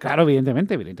hacer. Claro,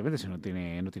 evidentemente, eso no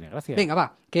tiene gracia. Venga,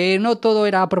 va, que no todo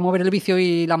era promover el vicio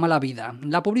y la mala vida.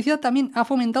 La publicidad también ha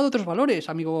fomentado otros valores,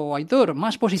 amigo Aitor,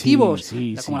 más positivos,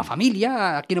 como la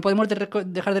familia. Aquí no podemos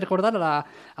dejar de recordar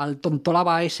al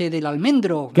tontolaba ese del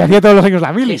almendro. Que hacía todos los años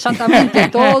la mili. Exactamente,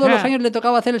 todos los años le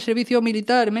tocaba hacer el servicio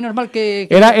militar, menos mal que...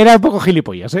 Era un poco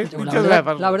gilipollas, ¿eh?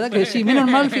 La verdad que sí, menos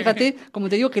mal, fíjate, como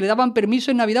te digo, que le daban permiso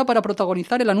en Navidad para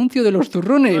protagonizar el anuncio de los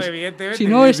turrones. No, si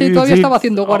no, ese todavía estaba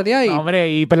haciendo guardia ahí. No,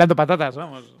 hombre, y pelando patatas,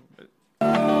 vamos.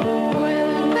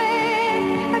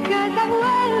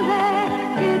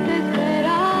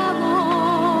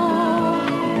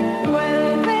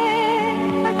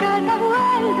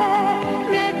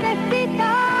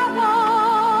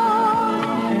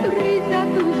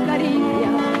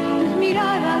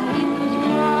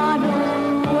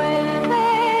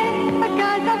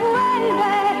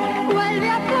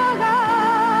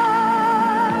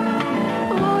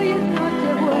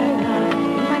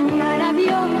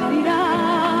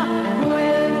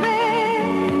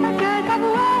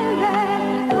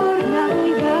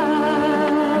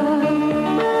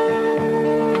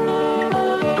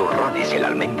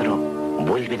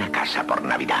 Por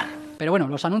Navidad. Pero bueno,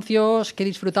 los anuncios que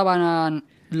disfrutaban,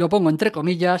 lo pongo entre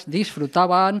comillas,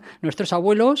 disfrutaban nuestros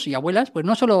abuelos y abuelas, pues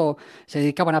no solo se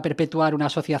dedicaban a perpetuar una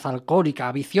sociedad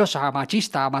alcohólica, viciosa,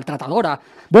 machista, maltratadora.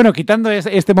 Bueno, quitando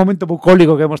este momento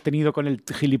bucólico que hemos tenido con el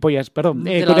gilipollas, perdón,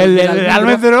 con el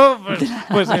almendro,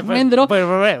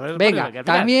 venga,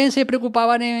 también se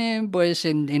preocupaban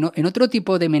en otro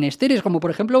tipo de menesteres, como por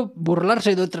ejemplo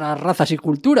burlarse de otras razas y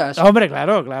culturas. Hombre,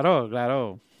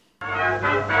 claro.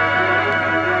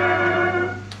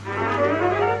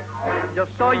 Yo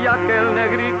soy aquel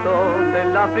negrito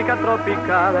del África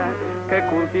tropical que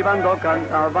cultivando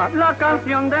cantaba la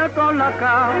canción del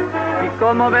colacao. Y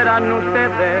como verán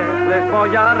ustedes, les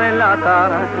voy a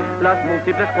relatar las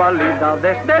múltiples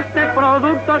cualidades de este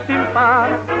producto sin par.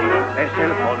 Es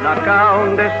el colacao,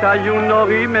 un desayuno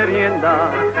y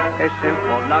merienda. Es el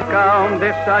colacao, un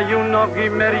desayuno y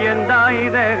merienda y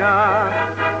de gas.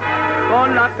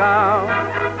 Colacao.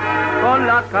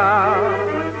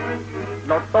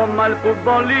 Lo toma el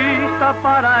futbolista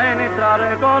para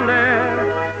entrar goles,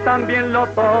 también lo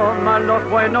toman los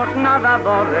buenos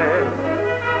nadadores.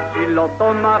 Si lo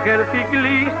toma el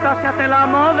ciclista se hace la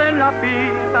moda en la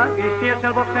pista, y si es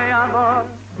el boxeador,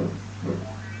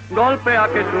 golpea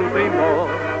que es un primo.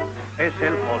 Es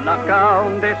el colacao,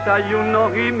 un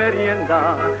desayuno y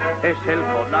merienda. Es el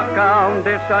colacao, un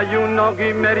desayuno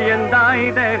y merienda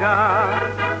y de gas.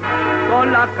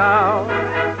 Colacao.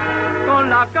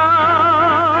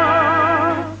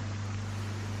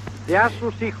 De a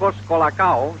sus hijos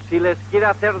colacao, si les quiere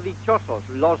hacer dichosos,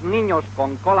 los niños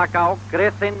con colacao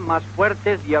crecen más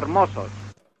fuertes y hermosos.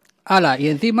 Ala, y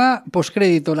encima,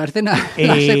 postcrédito, la escena,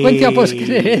 la secuencia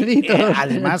postcrédito.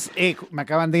 Además, me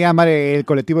acaban de llamar el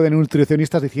colectivo de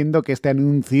nutricionistas diciendo que este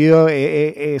anuncio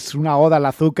es una oda al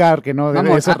azúcar, que no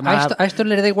debe ser nada. A esto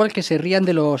les da igual que se rían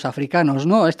de los africanos,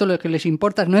 ¿no? A esto lo que les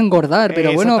importa es no engordar,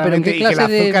 pero bueno, pero ¿en qué clase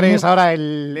de... el azúcar es ahora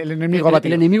el enemigo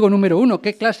batido. El enemigo número uno.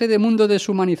 ¿Qué clase de mundo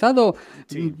deshumanizado?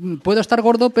 Sí. Puedo estar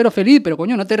gordo, pero feliz, pero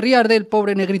coño, no te rías del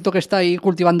pobre negrito que está ahí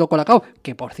cultivando colacao.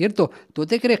 Que, por cierto, ¿tú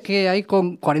te crees que ahí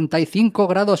con 45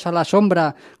 grados a la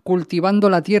sombra cultivando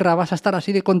la tierra vas a estar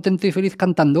así de contento y feliz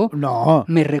cantando? No.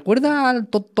 Me recuerda al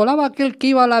Totolaba, aquel que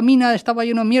iba a la mina, estaba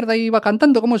lleno de mierda y iba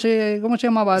cantando. ¿Cómo se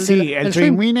llamaba? El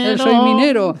Soy Minero. El Soy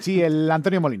Minero. Sí, el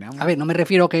Antonio Molina. A ver, no me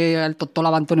refiero que al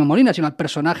Totolaba Antonio Molina, sino al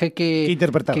personaje que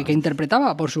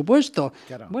interpretaba, por supuesto.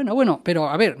 Claro. Bueno, pero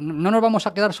a ver, no nos vamos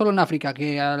a quedar solo en África,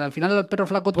 que al final el perro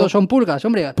flaco todos son pulgas,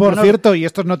 hombre. Por cierto, y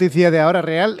esto es noticia de ahora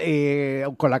real,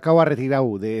 Colacao ha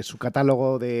retirado de su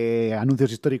catálogo de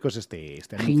anuncios históricos este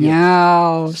anuncio.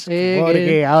 Giñaos,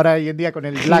 porque ahora hoy en día con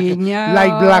el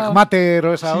Black Matter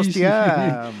o esa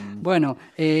hostia... Sí. Bueno,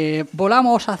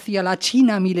 volamos hacia la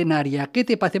China milenaria. ¿Qué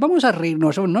te parece? Vamos a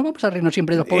reírnos, no vamos a reírnos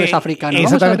siempre de los pobres africanos.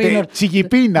 Vamos a reírnos Xi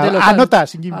Jinping, anota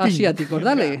Xi Jinping. Asiáticos,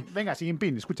 dale. Venga, Xi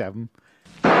Jinping, escucha.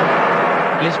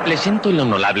 Les presento el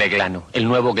honorable glano, el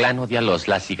nuevo glano de arroz,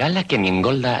 la cigala que ni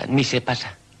engolda ni se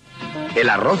pasa. El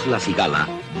arroz la cigala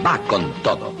va con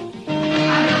todo.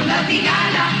 Arroz la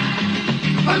cigala,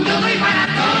 con todo y para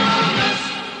todos.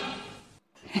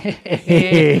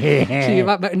 Sí,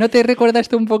 ¿no te recuerda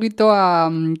esto un poquito a,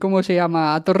 ¿cómo se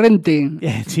llama? A Torrente.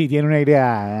 Sí, tiene una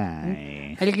idea.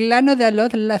 El glano de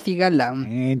arroz la cigala.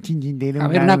 A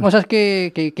ver, una cosa es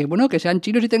que bueno, que sean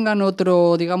chinos y tengan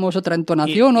otra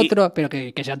entonación, pero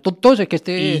que sean tontos, es que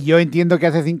Y yo entiendo que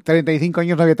hace 35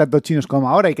 años no había tantos chinos como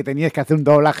ahora y que tenías que hacer un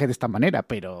doblaje de esta manera,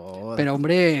 pero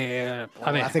hombre,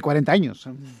 a ver. Hace 40 años.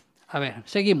 A ver,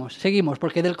 seguimos,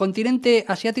 porque del continente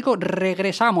asiático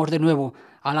regresamos de nuevo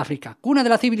al África, cuna de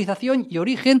la civilización y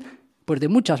origen, pues, de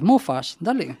muchas mofas.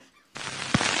 Dale.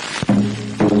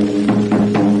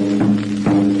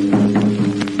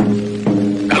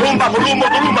 ¡Calumba, bulumbo,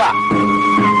 tulumba!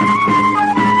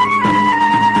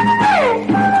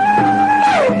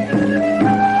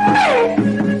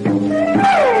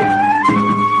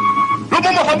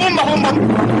 ¡Lumumba, fabumba, bumba!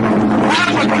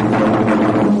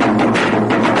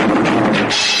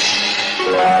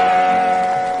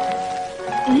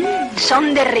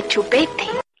 Son de rechupete.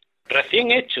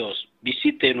 Recién hechos.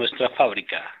 Visite nuestra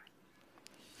fábrica.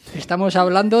 ¿Estamos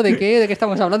hablando de qué? ¿De qué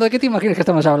estamos hablando? ¿De qué te imaginas que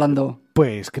estamos hablando?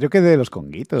 Pues creo que de los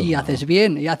conguitos. Y haces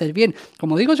bien.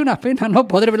 Como digo, es una pena no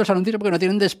poder ver los anuncios porque no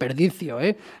tienen desperdicio,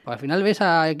 ¿eh? Pues al final ves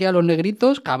aquí a los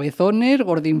negritos, cabezones,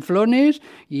 gordinflones,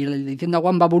 y diciendo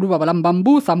guamba, buruba, balán,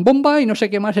 bambú, zambomba, y no sé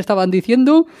qué más estaban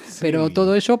diciendo, sí. Pero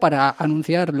todo eso para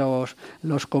anunciar los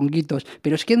conguitos.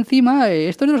 Pero es que encima,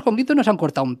 estos de los conguitos nos han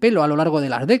cortado un pelo a lo largo de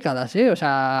las décadas, ¿eh? O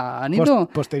sea, han ido...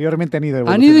 Posteriormente han ido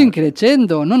evolucionando. Han ido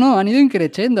increchendo. No, han ido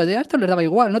increchendo. A esto les daba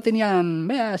igual, no tenían...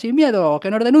 Vea, sin miedo,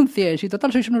 que nos denuncies. Si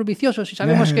total sois unos viciosos y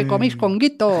sabemos que coméis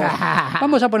conguito.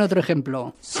 Vamos a poner otro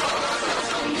ejemplo.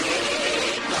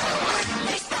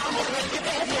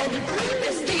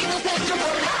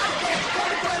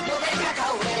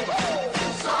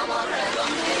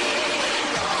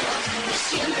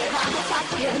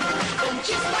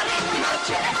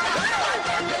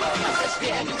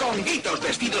 Honguitos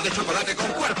vestidos de chocolate con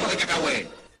cuerpo de cacahué.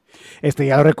 Este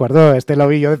ya lo recuerdo, este lo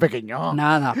vi yo de pequeño.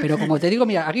 Nada, pero como te digo,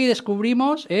 mira, aquí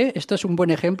descubrimos, esto es un buen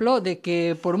ejemplo, de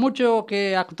que por mucho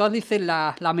que actualicen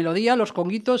la melodía, los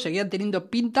conguitos seguían teniendo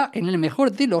pinta, en el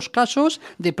mejor de los casos,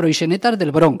 de proxenetas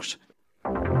del Bronx.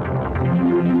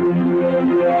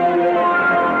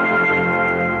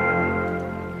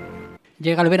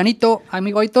 Llega el veranito,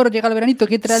 amigo Aitor, llega el veranito.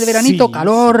 ¿Qué trae el veranito? Sí,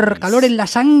 calor en la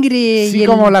sangre. Sí,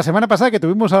 como la semana pasada que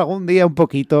tuvimos algún día un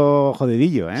poquito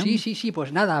jodidillo, ¿eh? Sí,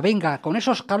 pues nada, venga, con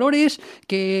esos calores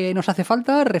que nos hace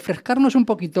falta refrescarnos un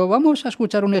poquito. Vamos a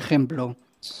escuchar un ejemplo.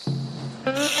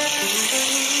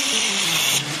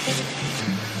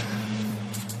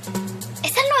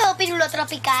 ¿Es el nuevo pirulo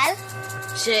tropical?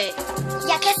 Sí.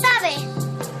 ¿Y a qué sabe?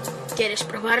 ¿Quieres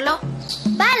probarlo?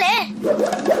 Vale.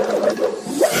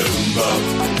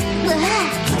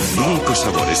 5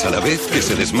 sabores a la vez que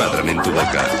se desmadran en tu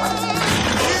boca.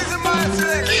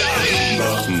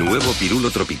 Nuevo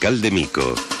pirulo tropical de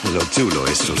Mico. Lo chulo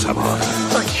es su sabor.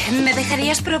 Oye, ¿me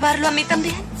dejarías probarlo a mí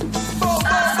también?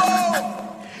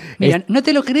 Mira, no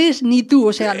te lo crees ni tú,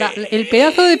 o sea, el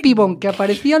pedazo de pibón que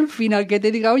aparecía al final que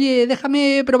te diga, oye,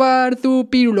 déjame probar tu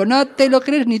pirulo, no te lo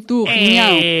crees ni tú,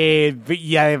 genial.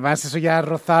 Y además eso ya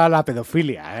roza la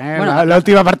pedofilia, ¿eh? Bueno, la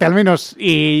última parte al menos.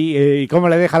 Y cómo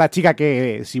le deja a la chica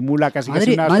que simula casi una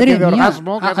especie de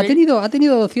orgasmo. Ha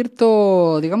tenido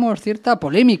cierta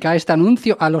polémica este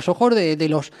anuncio a los ojos de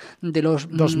los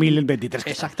 2023.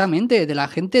 Exactamente, de la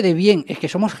gente de bien. Es que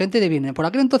somos gente de bien. Por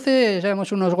aquel entonces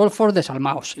éramos unos golfos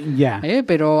desalmados. Ya.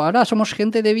 Pero ahora somos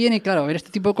gente de bien y claro, ver este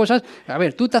tipo de cosas. A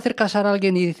ver, tú te acercas a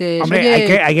alguien y dices... Hombre,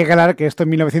 oye, hay que aclarar que esto en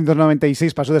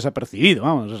 1996 pasó desapercibido,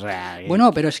 vamos, o sea...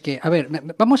 Bueno, pero es que, a ver,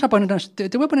 vamos a ponernos... Te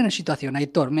voy a poner en situación,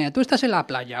 Aitor. Mira, tú estás en la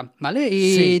playa, ¿vale?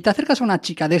 Y te acercas a una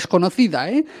chica desconocida,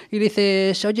 Y le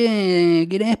dices, oye,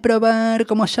 ¿quieres probar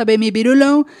cómo sabe mi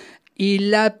pirulo? Y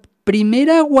la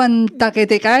primera guanta que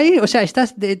te cae, o sea,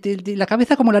 estás de la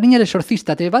cabeza como la niña del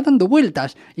exorcista, te va dando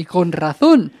vueltas, y con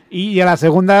razón. Y a la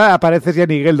segunda apareces ya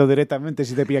Nigueldo directamente,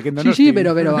 si te pilla que no. Sí,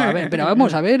 pero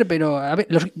vamos a ver,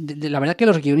 la verdad que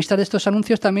los guionistas de estos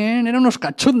anuncios también eran unos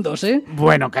cachondos, ¿eh?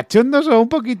 Bueno, cachondos o un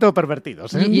poquito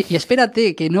pervertidos, ¿eh? Y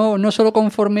espérate, que no solo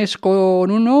conformes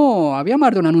con uno, había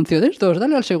más de un anuncio de estos,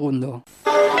 dale al segundo.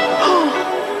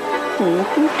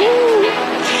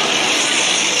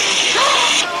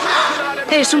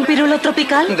 ¿Es un pirulo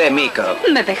tropical? De Mico.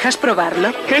 ¿Me dejas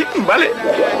probarlo? ¿Qué? Vale.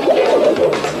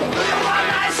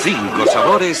 5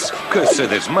 sabores que se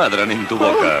desmadran en tu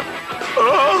boca.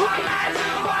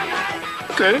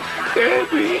 ¿Qué?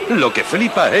 Lo que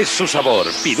flipa es su sabor.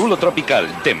 Pirulo tropical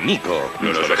de Mico.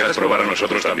 ¿No nos dejas probar a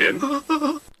nosotros también?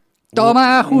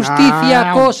 Toma,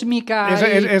 justicia cósmica.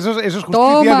 Eso es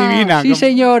justicia divina. Sí,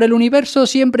 señor, el universo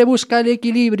siempre busca el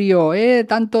equilibrio,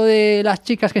 tanto de las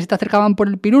chicas que se te acercaban por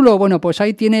el pirulo. Bueno, pues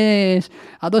ahí tienes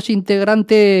a 2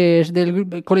 integrantes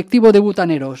del colectivo de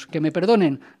butaneros, que me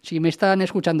perdonen si me están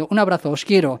escuchando. Un abrazo, os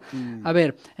quiero. A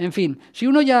ver, en fin, si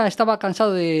uno ya estaba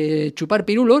cansado de chupar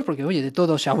pirulos, porque oye, de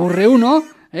todo se aburre uno,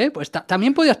 pues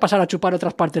también podías pasar a chupar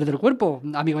otras partes del cuerpo,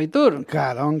 amigo Aitor.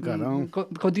 Carón.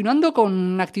 Continuando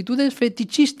con actitudes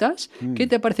fetichistas, ¿qué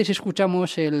te parece si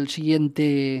escuchamos el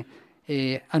siguiente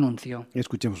anuncio?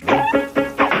 Escuchémoslo.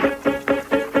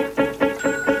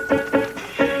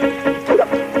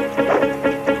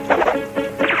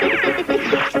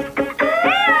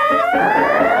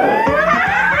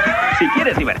 Si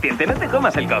quieres divertirte, no te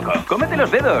comas el coco. Cómete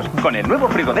los dedos con el nuevo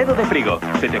frigodedo de Frigo.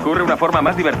 ¿Se te ocurre una forma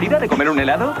más divertida de comer un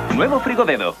helado? Nuevo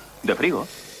frigodedo de Frigo.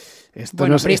 Esto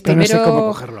no sé cómo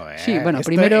cogerlo, Sí, bueno,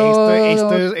 primero...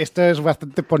 Esto es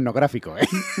bastante pornográfico,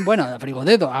 Bueno,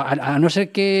 frigodedo. A no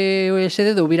ser que ese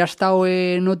dedo hubiera estado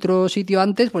en otro sitio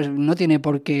antes, pues no tiene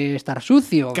por qué estar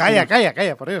sucio. Calla,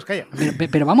 por Dios, calla.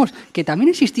 Pero vamos, que también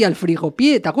existía el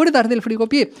frigopié. ¿Te acuerdas del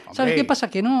frigopié? Hombre. ¿Sabes qué pasa?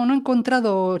 Que no he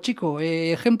encontrado, chico,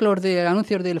 ejemplos de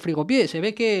anuncios del frigopié. Se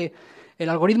ve que el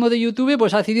algoritmo de YouTube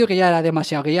pues ha decidido que ya era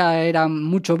demasiado, que ya era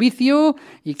mucho vicio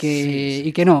y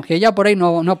que que ya por ahí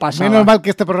no pasaba. Menos mal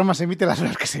que este programa se emite las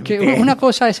horas que se emite. Que una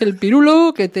cosa es el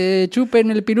pirulo, que te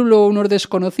chupen el pirulo unos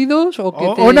desconocidos o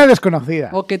una desconocida.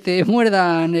 O que te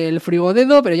muerdan el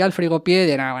frigodedo, pero ya el frigopié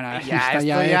de nada. Bueno, esto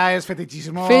ya es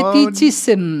fetichismo.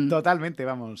 Fetichism. Totalmente,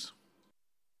 vamos.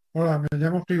 Hola, me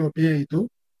llamo Frigopié, ¿y tú?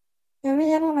 Yo me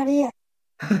llamo María.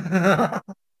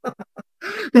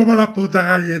 Como la puta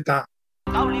galleta.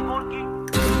 Macaulay Culkin,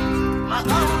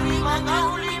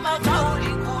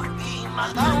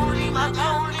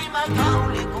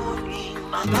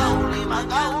 ¡vámonos!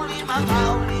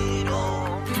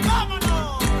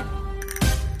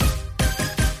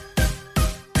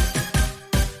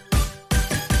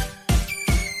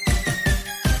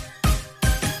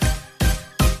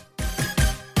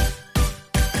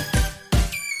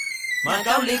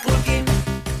 Macaulay Culkin.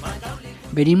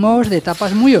 Venimos de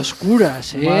etapas muy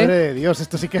oscuras, ¿eh? Madre de Dios,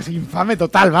 esto sí que es infame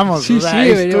total, vamos. Sí, o sea, sí,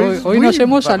 esto es hoy muy nos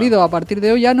hemos infame. salido, a partir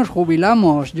de hoy ya nos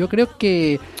jubilamos. Yo creo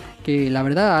que la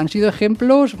verdad han sido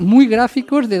ejemplos muy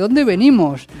gráficos de dónde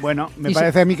venimos. Bueno, me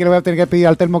parece a mí que le voy a tener que pedir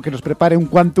al Telmo que nos prepare un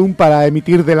Quantum para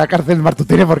emitir de la cárcel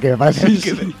Martutene, porque me parece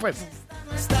que después...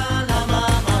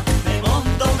 Me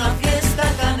monto una fiesta,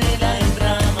 canela en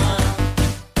rama.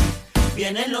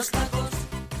 Vienen los tacos.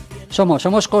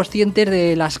 Somos conscientes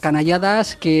de las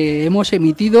canalladas que hemos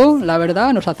emitido, la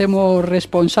verdad, nos hacemos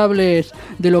responsables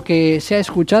de lo que se ha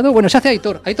escuchado. Bueno, se hace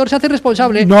Aitor se hace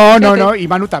responsable. No, y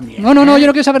Manu también. No, yo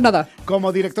no quiero saber nada.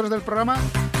 Como directores del programa,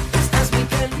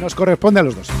 nos corresponde a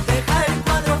los dos.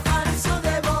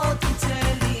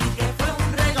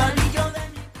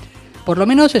 Por lo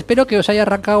menos espero que os haya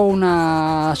arrancado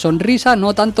una sonrisa,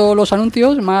 no tanto los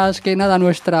anuncios, más que nada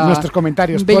nuestros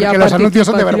comentarios, porque los anuncios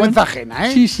son de vergüenza ajena,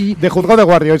 ¿eh? Sí. De juzgado de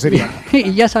guardia hoy sería.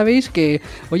 Y ya sabéis que,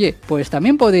 oye, pues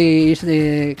también podéis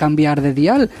cambiar de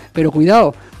dial, pero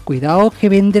cuidado que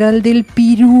vendrá el del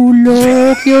pirulo,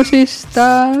 que os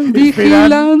están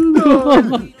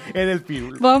vigilando. En el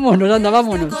pirulo. Vámonos, anda,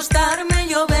 vámonos. Acostarme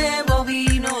yo bebo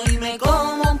vino y me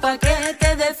como un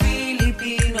paquete de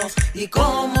filipinos. Y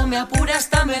como me apura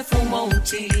hasta me fumo un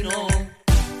chino.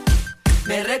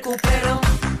 Me recupero.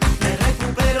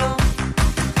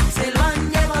 Se lo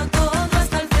han llevado todo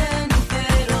hasta el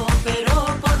cenicero. Pero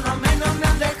por lo menos me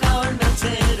han dejado el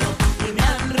mechero. Y me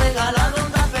han regalado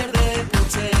un tupper de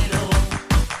puchero.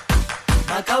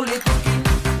 Macaulay Culkin.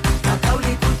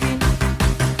 Macaulay Culkin.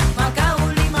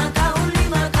 Macaulay Culkin.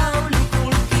 Macaulay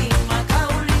Culkin.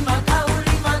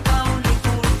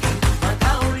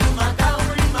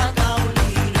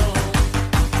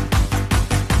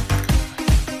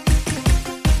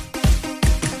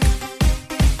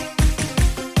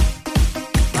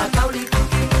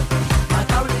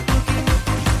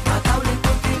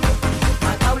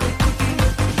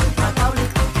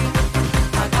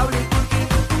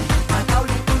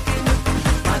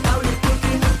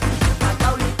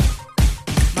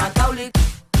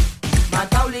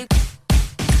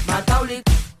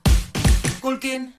 Culkin.